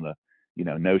Pennsylvania is one of the,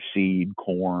 no seed,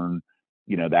 corn,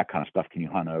 that kind of stuff can you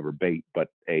hunt over bait. But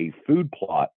a food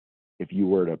plot, if you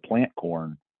were to plant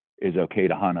corn, is okay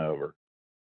to hunt over.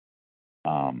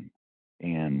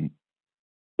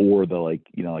 Or the like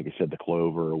I said, the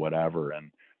clover or whatever.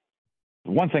 And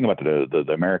one thing about the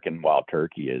American wild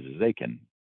turkey is they can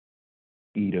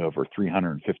eat over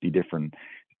 350 different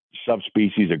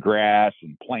subspecies of grass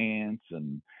and plants,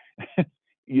 and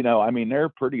they're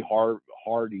pretty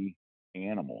hardy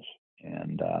animals,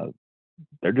 and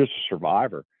they're just a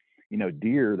survivor.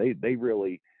 Deer, they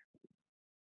really,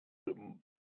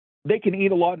 they can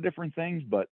eat a lot of different things,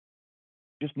 but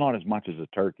just not as much as a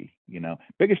turkey.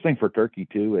 Biggest thing for turkey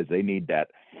too is they need that.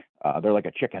 They're like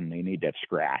a chicken. They need that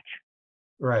scratch,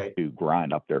 right, to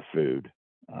grind up their food.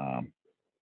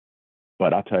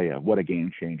 But I'll tell you, what a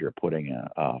game changer putting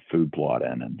a food plot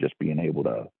in and just being able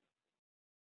to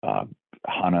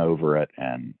hunt over it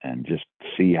and just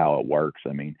see how it works.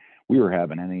 I mean, we were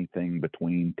having anything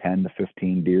between 10 to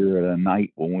 15 deer at a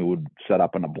night when we would set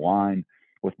up in a blind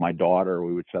with my daughter.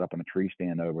 We would set up in a tree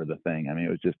stand over the thing. I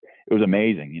mean, it was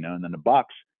amazing, And then the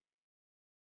bucks.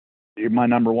 My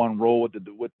number one rule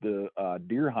with the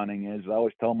deer hunting is I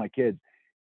always tell my kids,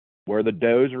 where the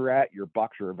does are at, your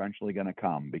bucks are eventually going to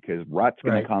come, because rut's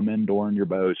going to come in during your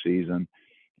bow season,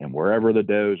 and wherever the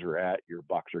does are at, your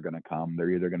bucks are going to come. They're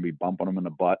either going to be bumping them in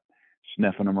the butt,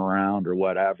 sniffing them around or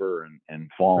whatever, and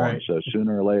falling. Right. So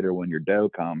sooner or later, when your doe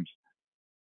comes,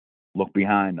 look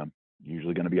behind them.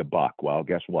 Usually going to be a buck. Well,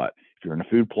 guess what? If you're in a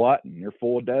food plot and you're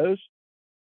full of does,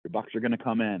 your bucks are going to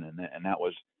come in. And that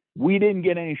was, we didn't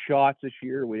get any shots this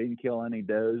year. We didn't kill any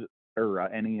does or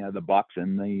any of the bucks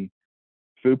in the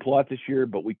food plot this year,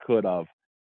 but we could have.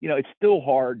 It's still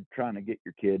hard trying to get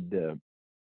your kid to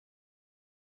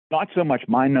not so much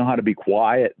know how to be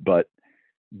quiet, but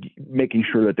making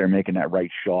sure that they're making that right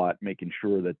shot, making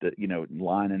sure that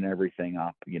lining everything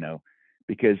up,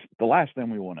 because the last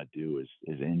thing we want to do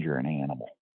is injure an animal.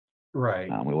 Right.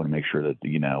 We want to make sure that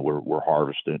we're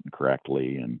harvesting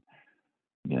correctly, and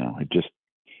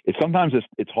sometimes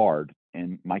it's hard.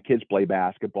 And my kids play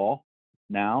basketball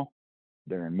now.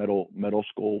 They're in middle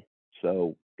school,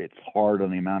 so it's hard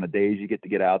on the amount of days you get to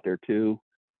get out there too.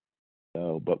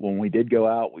 So, but when we did go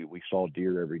out, we saw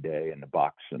deer every day in the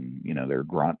bucks, and they're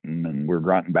grunting, and we're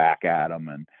grunting back at them,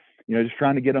 and just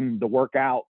trying to get them to work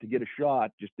out to get a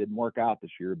shot. Just didn't work out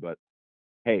this year. But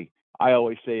hey, I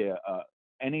always say,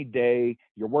 any day,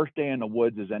 your worst day in the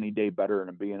woods is any day better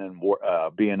than being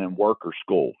in work or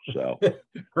school. So,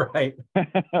 right,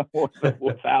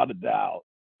 without a doubt.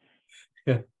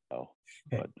 So,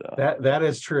 but that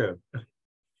is true.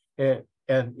 And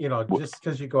just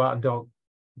because you go out and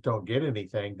don't get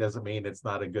anything doesn't mean it's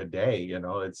not a good day.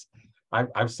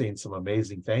 I've seen some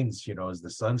amazing things, as the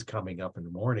sun's coming up in the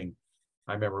morning.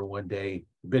 I remember one day,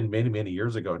 been many, many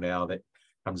years ago now, that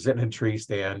I'm sitting in a tree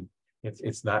stand.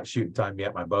 It's not shooting time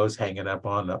yet. My bow's hanging up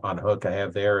on a hook I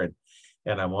have there,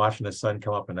 and I'm watching the sun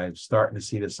come up, and I'm starting to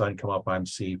see the sun come up. I'm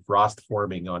see frost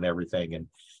forming on everything,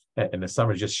 and the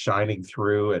sun is just shining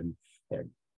through and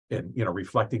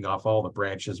reflecting off all the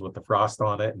branches with the frost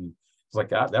on it. And it's like,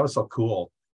 that was so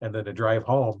cool. And then to drive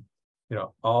home,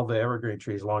 all the evergreen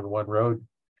trees along one road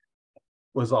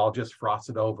was all just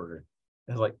frosted over.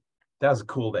 And it's like, that was a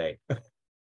cool day.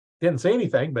 Didn't say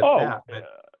anything, but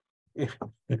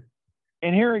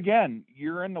and here again,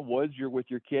 you're in the woods, you're with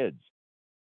your kids.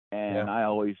 And I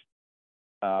always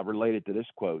relate it to this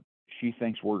quote. She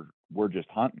thinks we're just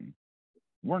hunting.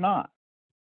 We're not.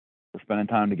 We're spending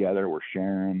time together. We're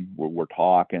sharing. We're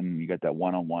talking. You got that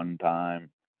one-on-one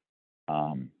time.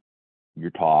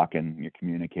 You're talking. You're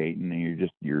communicating, and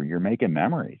you're making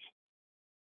memories.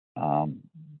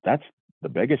 That's the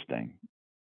biggest thing.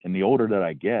 And the older that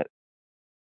I get,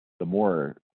 the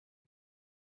more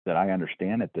that I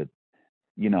understand it. That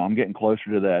I'm getting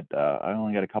closer to that. I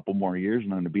only got a couple more years,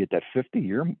 and I'm going to be at that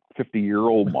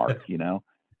 50-year-old mark.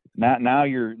 Now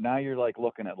you're like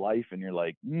looking at life, and you're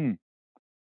like,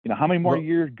 how many more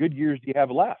good years do you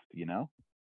have left?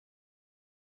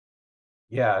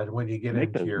 Yeah, and when you get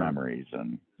into your memories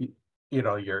and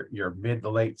your mid to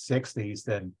late 60s,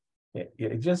 then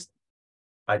it just,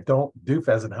 I don't do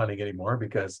pheasant hunting anymore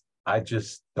because I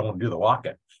just don't do the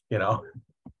walking.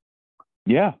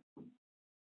 Yeah.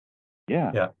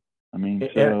 I mean,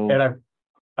 so...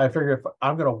 I figure if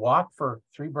I'm going to walk for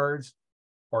 3 birds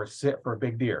or sit for a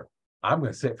big deer, I'm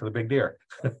going to sit for the big deer.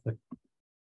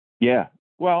 Yeah.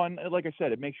 Well, and like I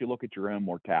said, it makes you look at your own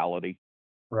mortality.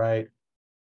 Right.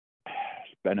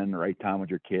 Spending the right time with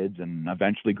your kids and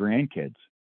eventually grandkids,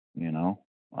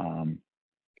 and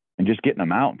just getting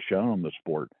them out and showing them the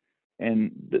sport.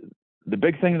 And the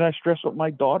big thing that I stress with my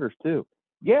daughters too.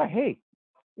 Yeah. Hey,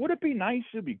 would it be nice?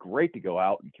 It'd be great to go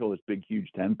out and kill this big, huge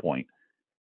 10-point,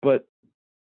 but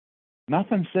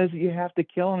nothing says that you have to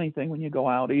kill anything when you go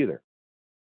out either.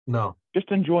 No. Just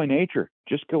enjoy nature.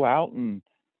 Just go out and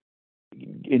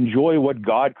enjoy what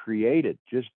God created.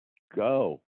 Just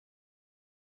go.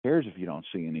 Who cares if you don't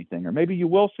see anything, or maybe you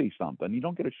will see something. You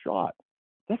don't get a shot.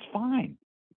 That's fine.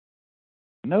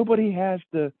 Nobody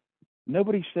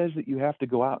says that you have to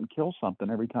go out and kill something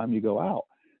every time you go out.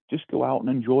 Just go out and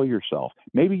enjoy yourself.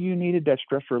 Maybe you needed that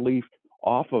stress relief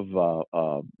off of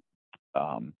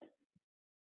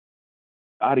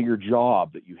out of your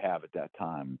job that you have at that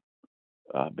time.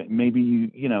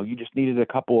 maybe you just needed a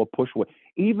couple of push away.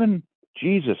 Even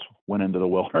Jesus went into the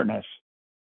wilderness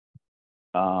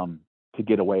to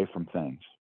get away from things,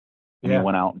 and he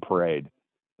went out and prayed.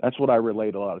 That's what I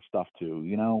relate a lot of stuff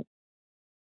to.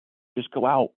 Just go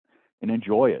out and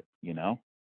enjoy it.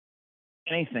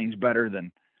 Anything's better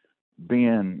than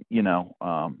being,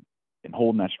 and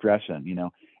holding that stress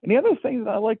in. And the other thing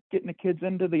that I like getting the kids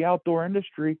into the outdoor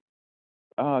industry,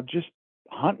 just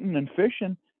hunting and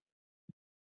fishing.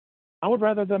 I would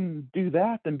rather them do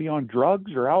that than be on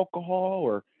drugs or alcohol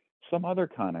or some other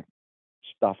kind of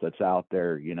stuff that's out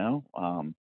there.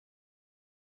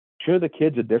 Show the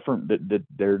kids that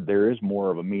there is more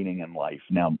of a meaning in life.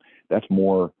 Now that's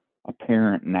more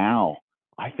apparent now.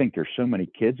 I think there's so many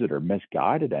kids that are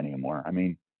misguided anymore. I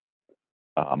mean,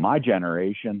 my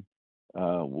generation,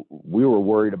 we were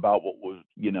worried about what was,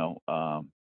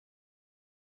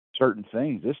 certain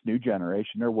things. This new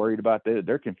generation, they're worried about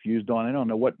they're confused on, they don't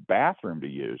know what bathroom to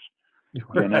use.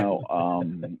 I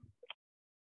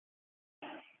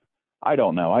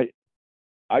don't know.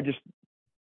 I just,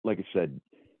 like I said,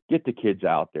 get the kids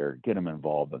out there, get them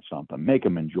involved in something, make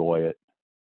them enjoy it.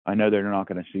 I know they're not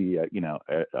going to see,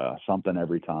 something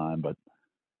every time, but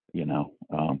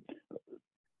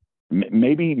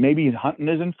maybe hunting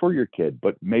isn't for your kid,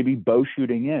 but maybe bow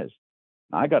shooting is.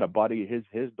 I got a buddy,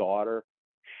 his daughter,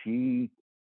 she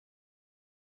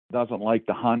doesn't like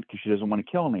to hunt because she doesn't want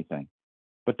to kill anything,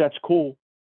 but that's cool.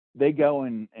 They go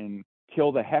and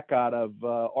kill the heck out of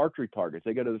archery targets.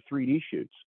 They go to the 3D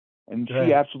shoots, and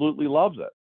she absolutely loves it.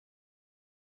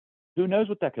 Who knows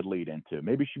what that could lead into?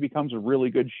 Maybe she becomes a really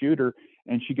good shooter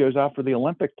and she goes out for the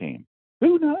Olympic team.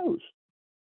 Who knows?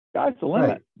 Sky's the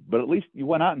limit. But at least you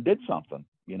went out and did something,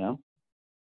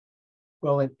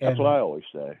 Well, that's what I always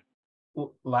say.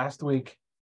 Last week,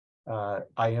 I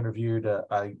interviewed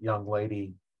a young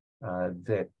lady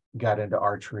that got into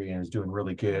archery and is doing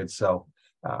really good. So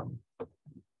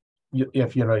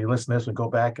if you listen to this one, go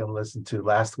back and listen to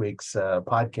last week's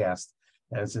podcast.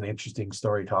 It's an interesting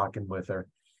story talking with her.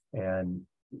 And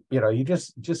you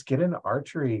just get into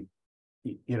archery,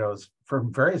 for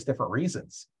various different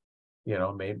reasons.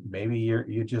 Maybe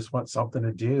you just want something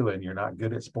to do and you're not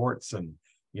good at sports, and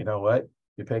you know what,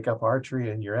 you pick up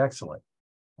archery and you're excellent.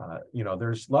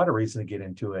 There's a lot of reason to get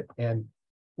into it. And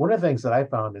one of the things that I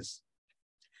found is,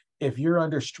 if you're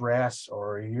under stress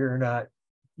or you're not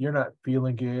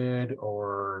feeling good,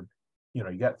 or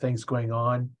you got things going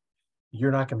on,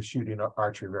 you're not going to shoot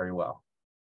archery very well,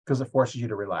 because it forces you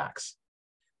to relax.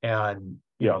 And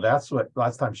that's what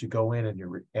lots of times you go in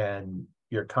and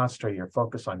you're concentrating, you're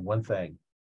focused on one thing,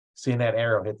 seeing that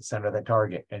arrow hit the center of that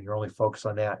target, and you're only focused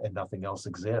on that and nothing else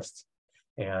exists.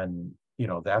 And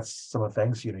that's some of the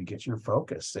things, get your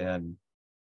focus. And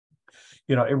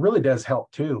it really does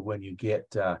help too when you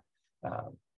get some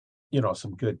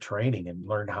good training and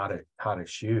learn how to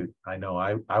shoot. I know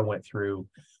I went through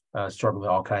struggling with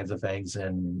all kinds of things,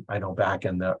 and I know back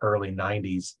in the early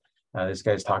 90s, this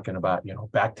guy's talking about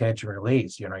back tension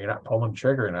release. You're not pulling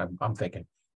trigger, and I'm thinking,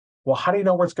 well, how do you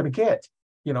know where it's going to get?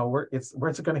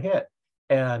 Where's it going to hit?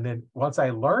 And then once I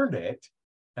learned it,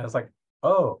 and it's like,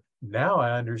 oh, now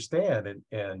I understand.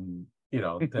 And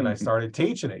then I started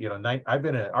teaching it. I've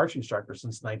been an archery instructor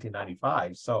since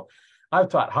 1995, so I've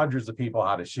taught hundreds of people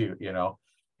how to shoot.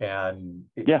 And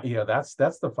that's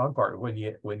the fun part, when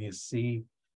you see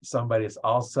somebody that's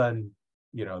all of a sudden,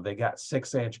 they got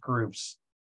 6-inch groups,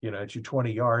 at you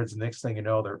 20 yards. Next thing you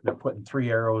know, they're putting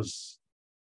 3 arrows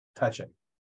touching.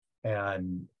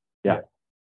 And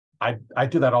I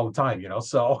do that all the time,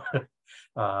 so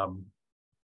I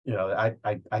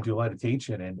do a lot of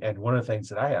teaching, and one of the things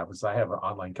that I have is I have an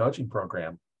online coaching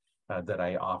program that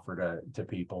I offer to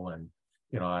people. And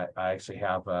I actually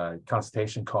have a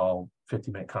consultation call,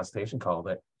 15-minute consultation call,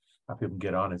 that people can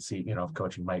get on and see if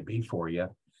coaching might be for you.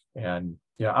 And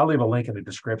I'll leave a link in the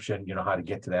description, how to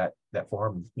get to that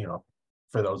form,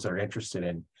 for those that are interested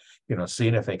in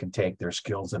seeing if they can take their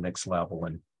skills to the next level.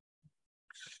 And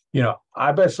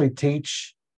I basically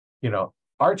teach,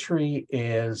 archery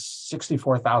is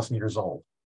 64,000 years old,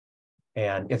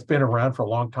 and it's been around for a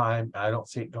long time. I don't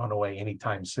see it going away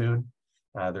anytime soon.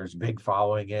 There's a big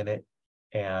following in it.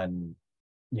 And,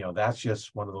 that's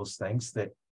just one of those things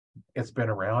that it's been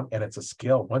around, and it's a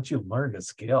skill. Once you learn the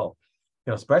skill,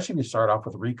 especially if you start off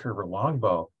with a recurve or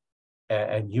longbow,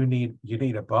 and you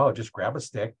need a bow, just grab a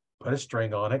stick, put a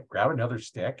string on it, grab another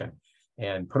stick,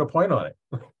 and put a point on it.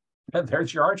 And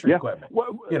there's your archery equipment.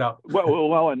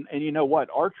 Well, and you know what?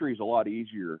 Archery is a lot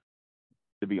easier,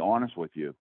 to be honest with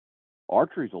you.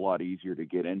 Archery is a lot easier to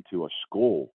get into a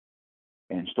school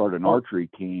and start an archery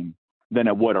team than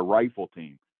it would a rifle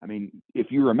team. I mean,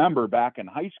 if you remember back in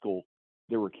high school,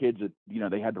 there were kids that,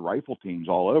 they had the rifle teams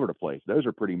all over the place. Those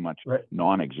are pretty much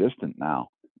non-existent now,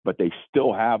 but they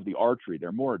still have the archery.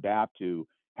 They're more adapt to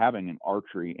having an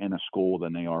archery in a school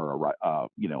than they are,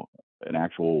 an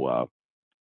actual,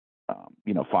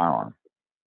 firearm.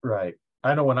 Right.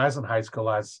 I know when I was in high school,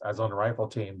 I was on the rifle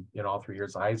team, all 3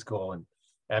 years of high school,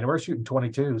 and we're shooting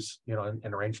 22s,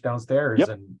 in a range downstairs.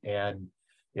 Yep. And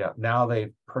yeah, now they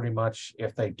pretty much,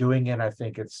 if they're doing it, I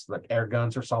think it's like air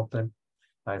guns or something.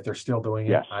 If they're still doing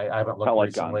it, I haven't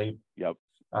looked recently. Guns.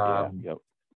 Yep. Yep.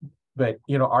 But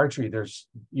archery,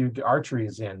 archery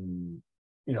is in,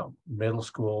 middle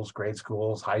schools, grade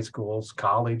schools, high schools,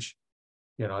 college.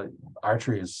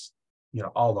 Archery is,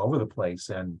 all over the place.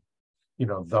 And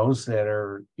those that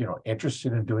are,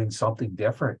 interested in doing something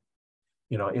different,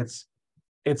 it's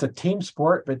a team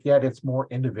sport, but yet it's more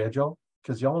individual,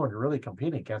 because the only one you're really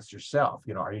competing against yourself.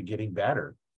 Are you getting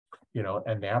better?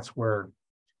 And that's where,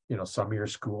 some of your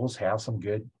schools have some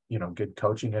good, good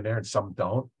coaching in there, and some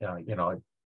don't.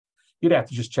 You'd have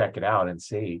to just check it out and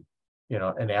see,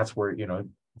 and that's where,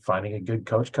 finding a good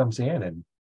coach comes in,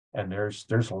 and there's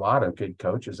a lot of good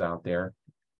coaches out there.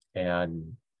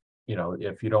 And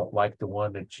if you don't like the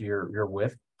one that you're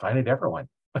with, find a different one.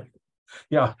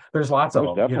 There's lots of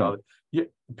them. Definitely.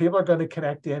 People are going to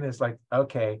connect in. It's like,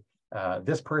 okay,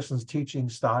 this person's teaching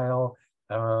style,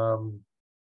 I'm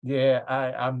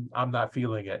not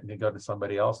feeling it. And you go to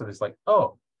somebody else, and it's like,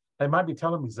 oh, they might be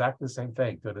telling them exactly the same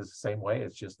thing, but it's the same way.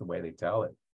 It's just the way they tell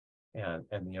it. And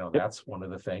that's one of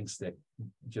the things that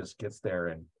just gets there,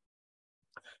 and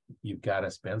you've got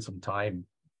to spend some time,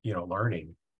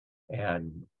 learning.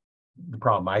 And the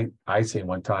problem I see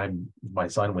one time, my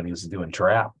son, when he was doing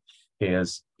trap,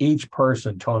 is each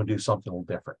person told him to do something a little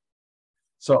different.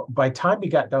 So by the time he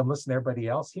got done listening to everybody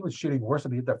else, he was shooting worse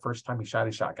than he did the first time he shot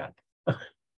his shotgun.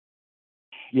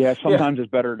 Yeah, sometimes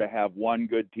it's better to have one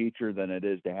good teacher than it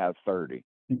is to have 30.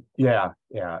 Yeah.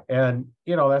 And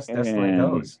that's the way it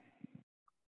goes.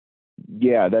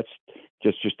 Yeah, that's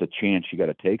just a chance you got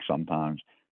to take sometimes.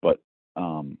 But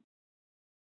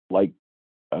like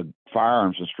a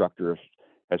firearms instructor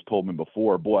has told me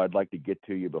before, boy, I'd like to get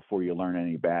to you before you learn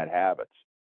any bad habits.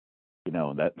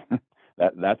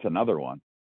 That's another one,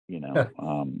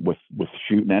 with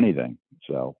shooting anything.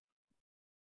 So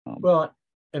well,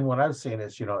 and what I've seen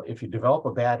is, if you develop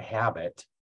a bad habit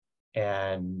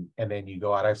and then you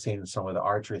go out, I've seen some of the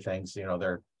archery things,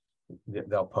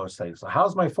 they'll post things. So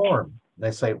how's my form?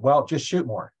 They say, well, just shoot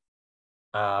more.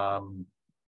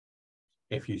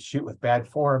 If you shoot with bad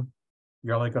form,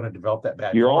 you're only going to develop that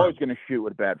bad You're form. always going to shoot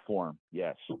with bad form.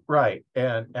 Yes. Right.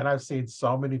 And I've seen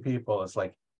so many people, it's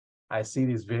like, I see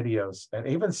these videos, and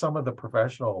even some of the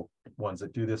professional ones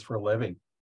that do this for a living.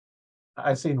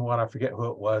 I seen one, I forget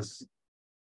who it was.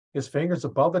 His fingers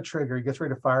above the trigger, he gets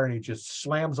ready to fire, and he just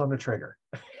slams on the trigger.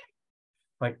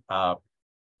 Like,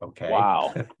 okay.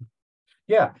 Wow.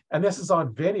 Yeah. And this is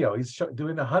on video. He's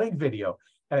doing a hunting video.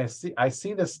 And I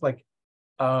see this like,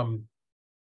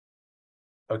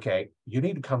 okay, you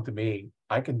need to come to me.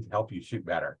 I can help you shoot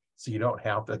better, so you don't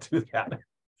have to do that.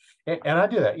 And I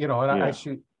do that, I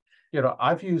shoot,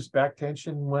 I've used back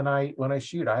tension when I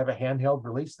shoot. I have a handheld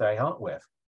release that I hunt with.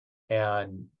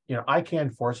 And, I can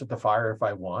force it to fire if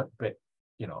I want, but,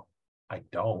 I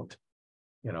don't.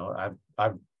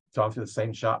 I've gone through the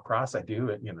same shot process I do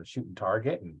at, shooting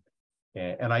target.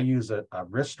 And I use a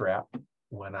wrist strap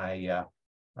when I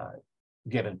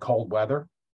get in cold weather,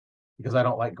 because I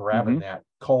don't like grabbing that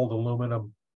cold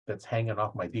aluminum that's hanging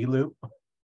off my D-loop,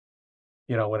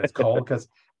 when it's cold, because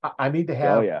I need to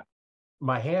have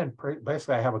my hand,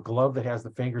 basically I have a glove that has the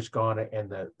fingers gone, and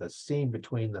the seam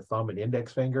between the thumb and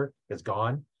index finger is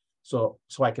gone. So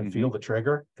I can feel the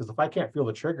trigger, because if I can't feel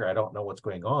the trigger, I don't know what's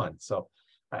going on. So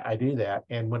I do that.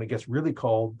 And when it gets really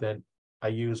cold, then I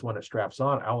use, when it straps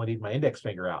on, I only need my index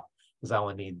finger out, because I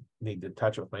only need to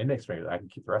touch it with my index finger. I can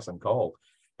keep the rest of them cold.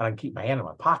 And I can keep my hand in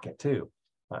my pocket too,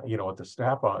 with the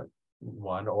strap on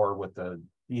one, or with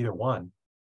either one,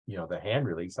 the hand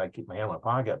release, I keep my hand in my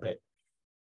pocket. But,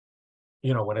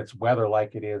 when it's weather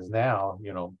like it is now,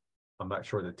 I'm not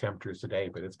sure the temperatures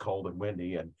today, but it's cold and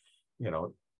windy. And,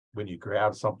 when you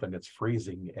grab something that's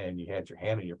freezing and you had your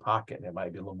hand in your pocket and it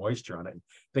might be a little moisture on it, and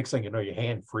next thing you know, your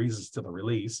hand freezes to the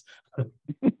release.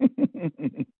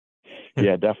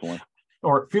 Yeah, definitely.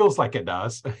 Or it feels like it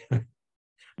does.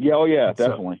 Yeah, oh yeah,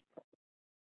 definitely.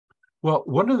 Well,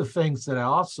 one of the things that I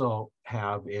also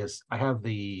have is I have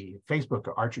the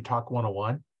Facebook Archery Talk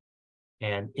 101.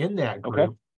 And in that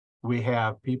group, we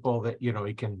have people that, you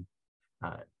can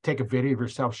take a video of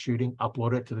yourself shooting,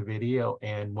 upload it to the video,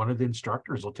 and one of the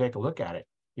instructors will take a look at it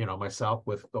myself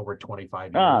with over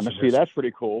 25 Ah, years. see, that's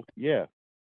pretty cool. Yeah.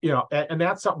 And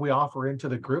that's something we offer into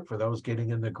the group for those getting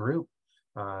in the group.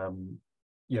 I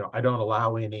don't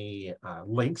allow any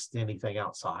links to anything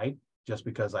outside, just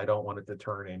because I don't want it to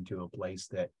turn into a place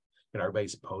that,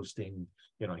 everybody's posting,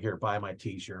 here, buy my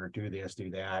t-shirt, do this, do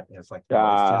that. And it's like, no,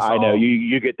 it's just I know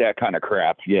you get that kind of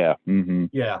crap. Yeah. Mm-hmm.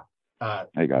 Yeah.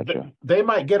 I gotcha. They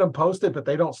might get them posted, but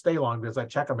they don't stay long because I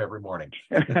check them every morning.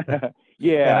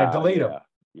 Yeah. And I delete them.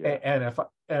 Yeah. And if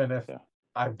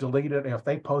I've deleted, if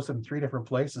they posted in 3 different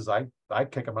places, I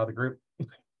kick them out of the group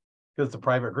because it's a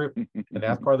private group, and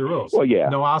that's part of the rules. Well, yeah.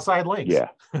 No outside links. Yeah.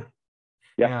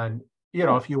 Yeah. And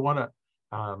if you want to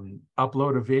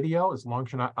upload a video, as long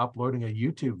as you're not uploading a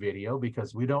YouTube video,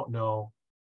 because we don't know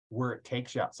where it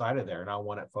takes you outside of there, and I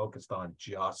want it focused on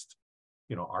just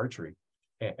archery,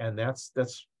 and that's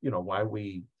why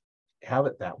we have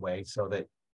it that way, so that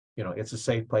it's a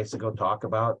safe place to go talk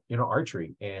about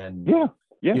archery. And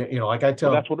like I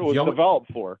tell, that's what it was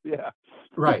developed for. Yeah.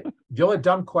 Right. The only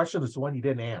dumb question is the one you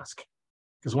didn't ask,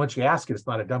 because once you ask it, it's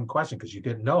not a dumb question because you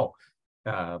didn't know.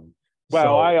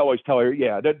 Well, I always tell her,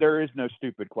 there is no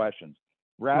stupid questions.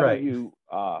 Rather you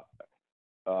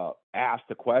ask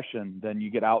the question than you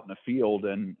get out in the field,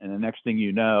 and the next thing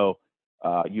you know,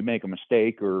 you make a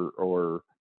mistake or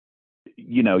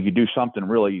you do something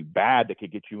really bad that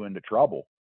could get you into trouble.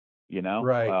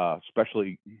 Right.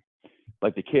 Especially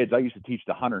like the kids. I used to teach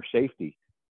the hunter safety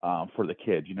for the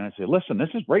kids. I say, listen, this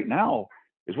is right now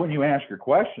is when you ask your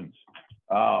questions.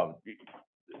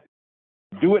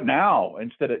 Do it now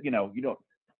instead of you don't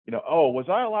oh, was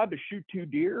I allowed to shoot 2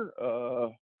 deer?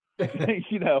 No.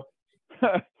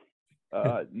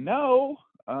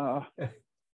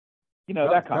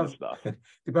 That kind of stuff.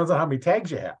 Depends on how many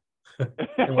tags you have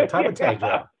and what type of tags you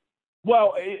have.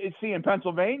 Well, see, in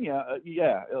Pennsylvania,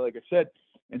 like I said,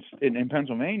 in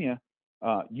Pennsylvania,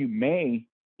 you may,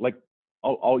 like,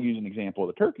 I'll use an example of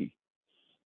the turkey.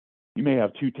 You may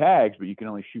have 2 tags, but you can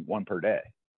only shoot 1 per day.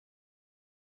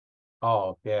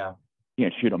 Oh, yeah. You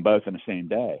can't shoot them both in the same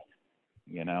day.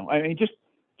 I mean, just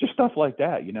stuff like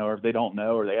that, or if they don't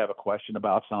know or they have a question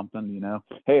about something,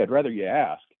 hey, I'd rather you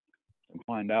ask and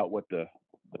find out what the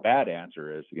bad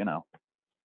answer is,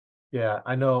 Yeah,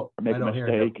 I know. Or make a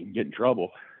mistake and get in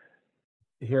trouble.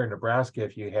 Here in Nebraska,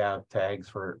 if you have tags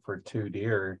for 2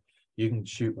 deer, you can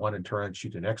shoot one and turn and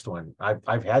shoot the next one.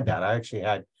 I've had that. I actually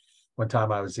had one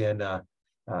time I was in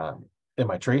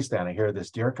my tree stand. I hear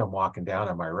this deer come walking down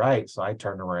on my right, so I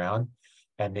turn around,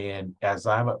 and then as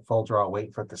I'm at full draw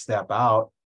waiting for it to step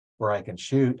out where I can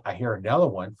shoot, I hear another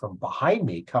one from behind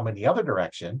me coming the other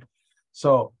direction.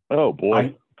 So oh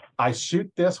boy, I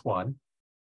shoot this one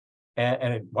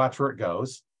and watch where it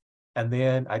goes, and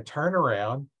then I turn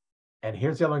around and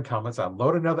here's the other one coming. So I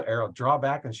load another arrow, draw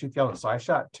back, and shoot the other one. So I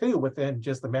shot 2 within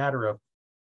just a matter of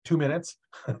 2 minutes.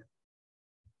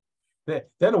 Then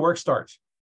the work starts.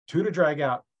 2 to drag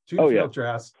out, 2 to field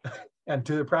dress, and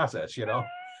 2 to process,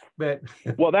 But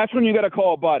well, that's when you got to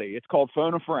call a buddy. It's called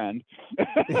phone a friend.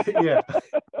 Yeah.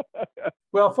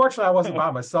 Well, fortunately, I wasn't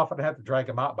by myself, and I had to drag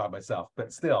them out by myself.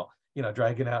 But still,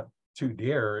 dragging out 2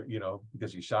 deer,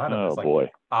 because you shot them. Oh, it's like,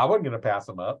 boy. I wasn't going to pass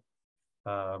them up.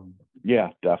 Yeah,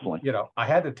 definitely. I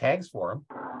had the tags for them,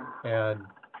 and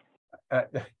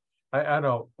I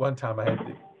know one time I had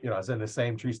to, I was in the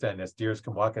same tree stand. This deer's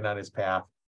come walking on his path,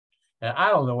 and I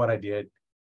don't know what I did,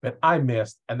 but I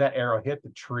missed, and that arrow hit the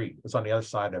tree. It was on the other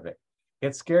side of it.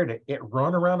 It scared it. It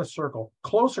run around a circle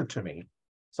closer to me,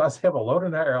 so I was able to load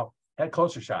in that arrow, had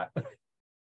closer shot.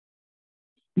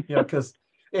 Because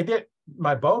it did.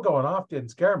 My bow going off didn't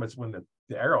scare him. It's when the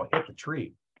arrow hit the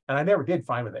tree. And I never did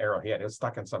find where the arrow hit. It was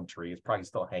stuck in some tree. It's probably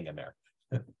still hanging there.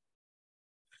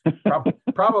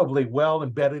 Probably well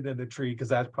embedded in the tree, because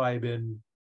that's probably been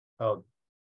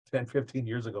 10, 15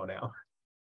 years ago now.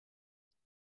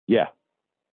 Yeah.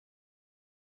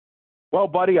 Well,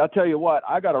 buddy, I'll tell you what,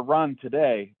 I got to run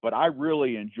today, but I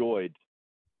really enjoyed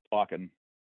talking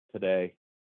today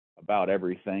about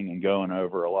everything and going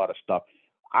over a lot of stuff.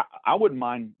 I wouldn't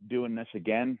mind doing this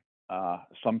again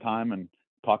sometime and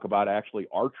talk about actually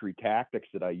archery tactics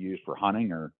that I use for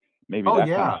hunting, or maybe that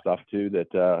kind of stuff too, that,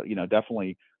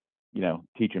 definitely,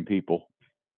 teaching people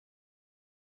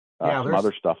some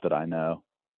other stuff that I know.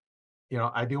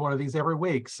 I do one of these every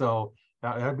week, so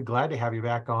I'd be glad to have you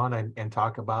back on and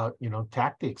talk about,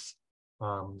 tactics.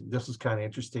 This was kind of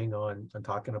interesting on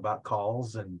talking about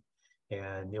calls, and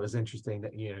it was interesting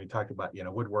that, you talked about,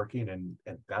 woodworking, and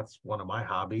that's one of my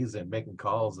hobbies, and making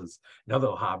calls is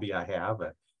another hobby I have.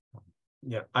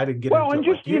 I didn't get into and it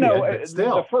just, like you did, but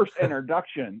still. The first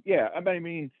introduction. Yeah. I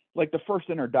mean, like the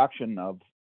first introduction of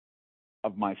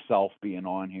myself being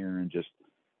on here, and just,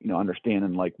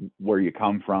 understanding like where you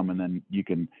come from, and then you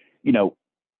can, I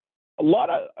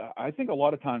think a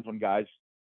lot of times when guys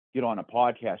get on a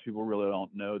podcast, people really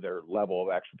don't know their level of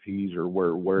expertise or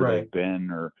where Right. they've been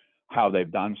or how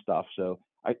they've done stuff. So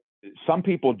some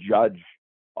people judge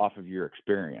off of your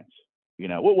experience.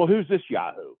 Well, who's this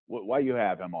Yahoo? Why you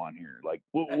have him on here? Like,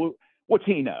 what's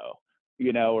he know?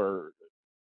 Or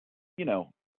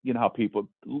how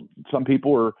some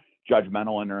people are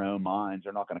judgmental in their own minds.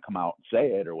 They're not going to come out and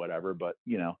say it or whatever. But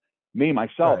me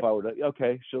myself, Right. I would,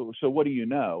 okay. So what do you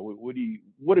know?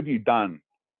 What have you done?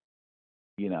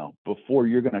 Before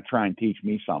you're going to try and teach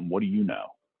me something, what do you know?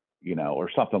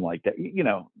 Or something like that.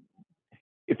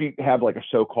 If you have like a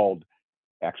so-called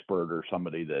expert or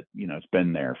somebody that has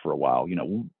been there for a while,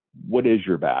 what is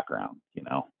your background?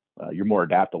 You're more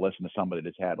apt to listen to somebody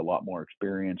that's had a lot more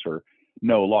experience or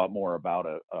know a lot more about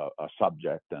a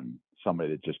subject than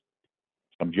somebody that's just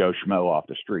some Joe Schmo off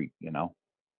the street.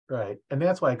 Right. And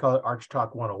that's why I call it Arch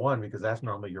Talk 101, because that's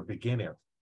normally your beginning.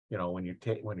 When you're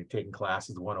taking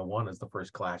classes, 101 is the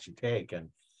first class you take. And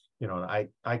I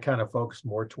kind of focus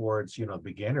more towards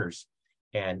beginners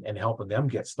and helping them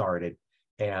get started.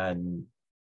 And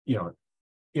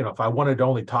if I wanted to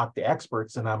only talk to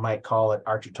experts, then I might call it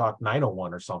Archer Talk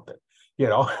 901 or something.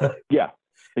 Yeah,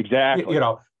 exactly.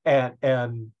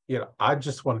 And I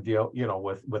just want to deal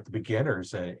with the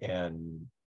beginners and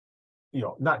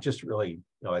not just really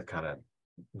that kind of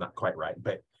not quite right,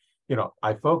 but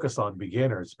I focus on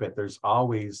beginners, but there's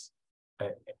always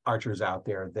archers out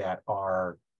there that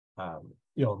are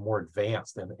more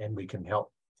advanced, and we can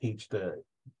help teach the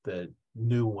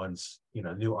new ones,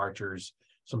 new archers,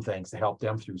 some things to help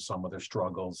them through some of their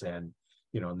struggles. And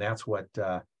and that's what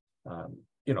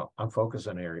I'm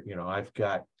focusing here. I've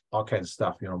got all kinds of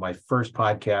stuff. My first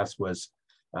podcast was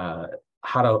how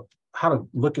to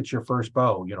look at your first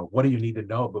bow. What do you need to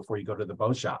know before you go to the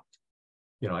bow shop?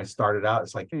 I started out,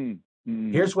 it's like,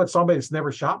 here's what somebody that's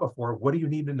never shot before, what do you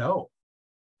need to know?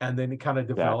 And then it kind of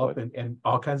develop and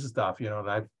all kinds of stuff, and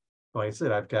like I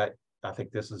said, I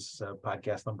think this is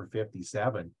podcast number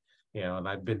 57, and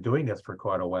I've been doing this for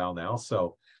quite a while now.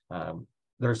 So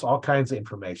there's all kinds of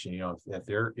information,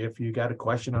 if you got a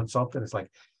question on something, it's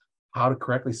like how to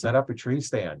correctly set up a tree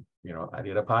stand. I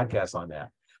did a podcast on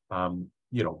that.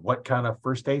 What kind of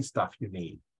first aid stuff you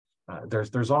need.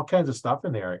 There's all kinds of stuff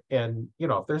in there. And,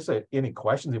 if there's any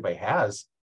questions anybody has,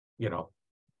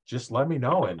 just let me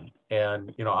know.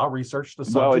 And I'll research the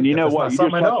subject. Well, and you know what, you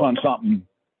just touched on something.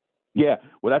 Yeah.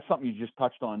 Well, that's something you just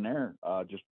touched on there.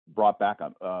 Just brought back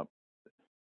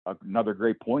another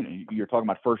great point. You're talking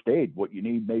about first aid, what you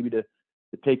need maybe to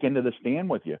take into the stand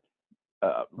with you.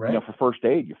 Right. For first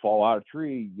aid, you fall out of a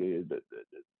tree.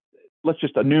 Let's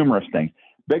just numerous things.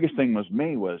 Biggest thing was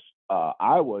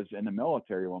I was in the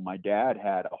military when my dad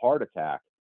had a heart attack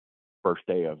first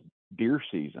day of deer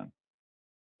season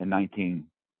in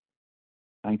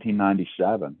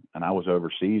 1997, and I was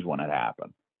overseas when it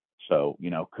happened. So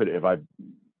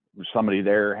somebody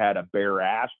there had a Bayer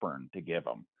aspirin to give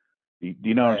them. Do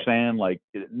you know what I'm saying? Like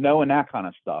knowing that kind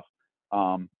of stuff.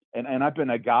 And I've been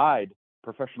a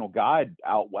professional guide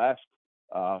out west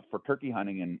for turkey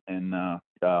hunting in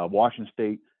Washington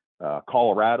State,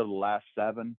 Colorado, the last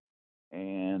 7,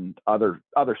 and other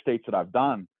states that I've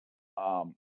done.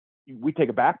 We take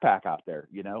a backpack out there.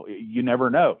 You never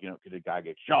know. Could a guy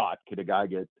get shot? Could a guy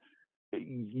get?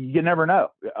 You never know.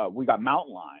 We got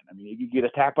mountain lion. I mean, you get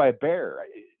attacked by a bear.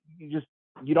 You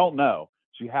don't know.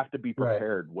 So you have to be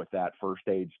prepared with that first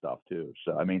aid stuff too.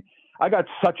 So I mean, I got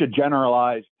such a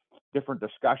generalized different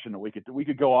discussion that we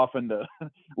could go off into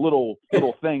little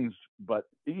things, but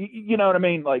you know what I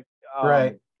mean? Like,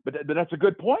 right. But that's a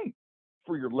good point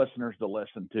for your listeners to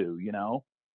listen to,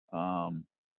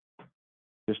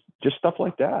 just stuff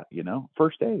like that,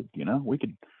 first aid,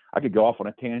 I could go off on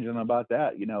a tangent about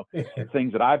that,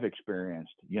 things that I've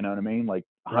experienced, you know what I mean? Like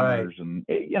hunters and,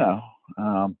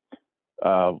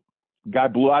 guy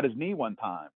blew out his knee one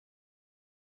time.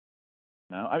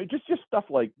 I mean, just stuff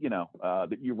like,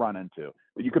 that you run into,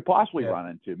 that you could possibly run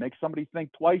into, make somebody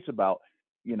think twice about,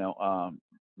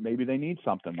 maybe they need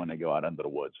something when they go out into the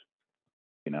woods,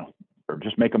 or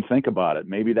just make them think about it.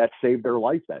 Maybe that saved their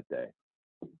life that day.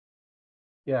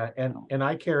 Yeah. And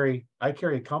I carry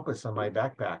a compass on my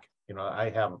backpack. I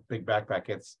have a big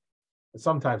backpack.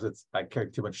 Sometimes I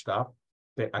carry too much stuff.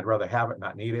 I'd rather have it,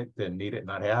 not need it, than need it,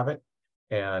 not have it.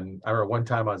 And I remember one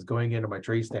time I was going into my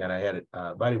tree stand. I had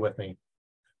a buddy with me.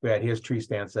 We had his tree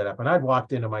stand set up, and I'd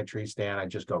walked into my tree stand.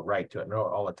 I'd just go right to it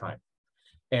all the time.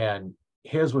 And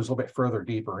his was a little bit further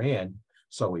deeper in.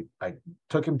 So I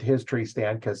took him to his tree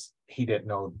stand because he didn't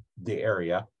know the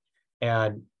area.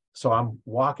 And So I'm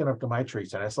walking up to my tree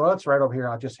stand. I said, "Oh, it's right over here.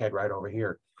 I'll just head right over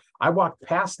here." I walked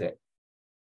past it.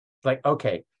 Like,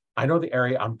 okay, I know the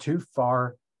area. I'm too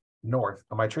far north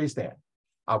of my tree stand.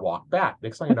 I walk back.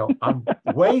 Next thing you know, I'm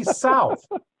way south.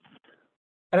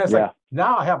 And it's like,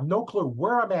 now I have no clue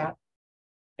where I'm at.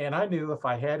 And I knew if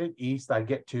I headed east, I'd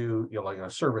get to, like a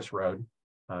service road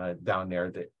down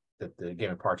there that the Game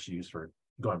and Parks use for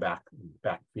going back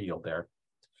field there.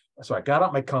 So I got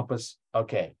out my compass.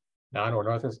 Okay, now I know where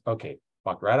north is. Okay,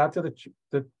 walk right out to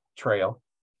the trail,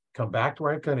 come back to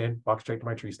where I come in, walk straight to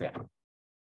my tree stand.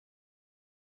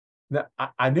 Now,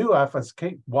 I knew if I was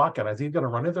walking, I was either going to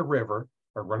run into the river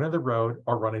or run into the road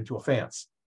or run into a fence,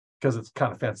 because it's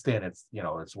kind of fenced in. It's,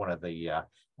 it's one of the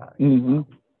Game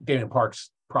and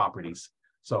Parks properties.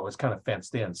 So it's kind of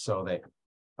fenced in so that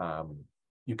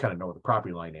you kind of know what the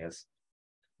property line is.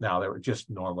 Now, they were just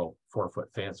normal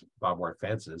 4-foot fence, barbed wire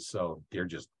fences, so deer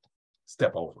just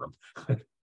step over them.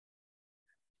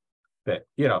 But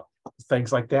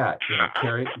things like that.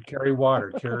 Carry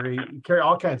water, carry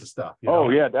all kinds of stuff. Oh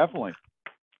yeah, definitely.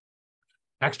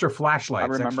 Extra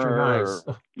flashlights, extra knives,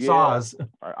 saws.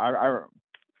 I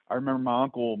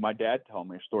remember my dad telling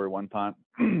me a story one time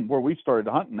where we started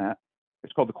hunting that.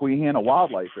 It's called the Queehana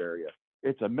Wildlife Area.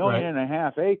 It's 1.5 million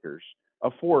acres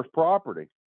of forest property.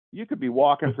 You could be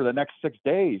walking for the next 6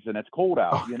 days and it's cold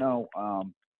out,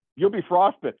 you'll be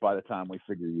frostbit by the time we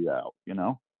figure you out,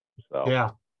 So yeah.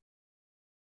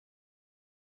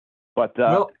 But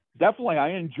definitely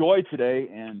I enjoyed today,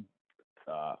 and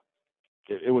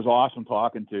it was awesome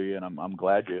talking to you, and I'm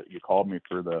glad you called me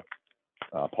for the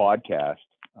podcast.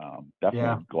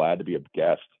 Definitely glad to be a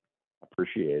guest.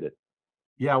 Appreciate it.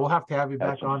 Yeah, we'll have to have you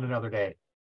back on another day.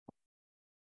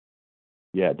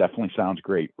 Yeah, definitely sounds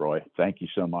great, Roy. Thank you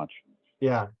so much.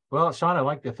 Yeah. Well, Sean, I'd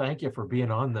like to thank you for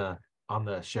being on the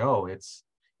show. It's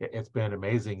been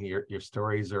amazing. Your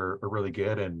stories are really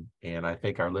good, and I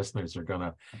think our listeners are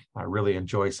gonna really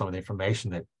enjoy some of the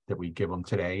information that we give them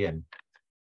today. And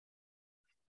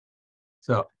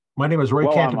so, my name is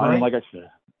Roy Canterbury. Like I said.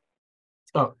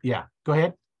 Oh yeah, go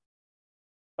ahead.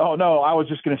 Oh no, I was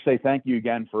just going to say thank you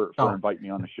again for inviting me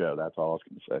on the show. That's all I was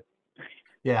going to say.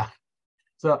 Yeah.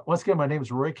 So once again, my name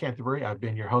is Roy Canterbury. I've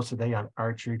been your host today on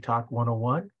Archery Talk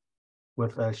 101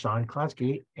 with Sean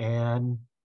Klatsky, and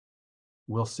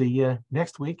we'll see you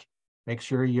next week. Make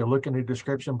sure you look in the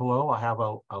description below. I have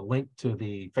a link to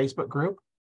the Facebook group.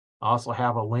 I also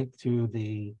have a link to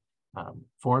the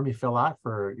form you fill out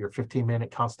for your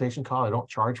 15-minute consultation call. I don't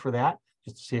charge for that,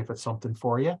 just to see if it's something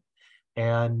for you.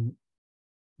 And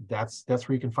that's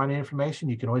where you can find the information.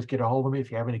 You can always get a hold of me if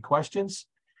you have any questions.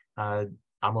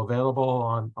 I'm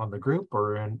available on the group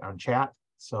or on chat.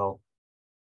 So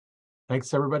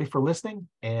thanks everybody for listening,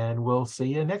 and we'll see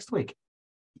you next week.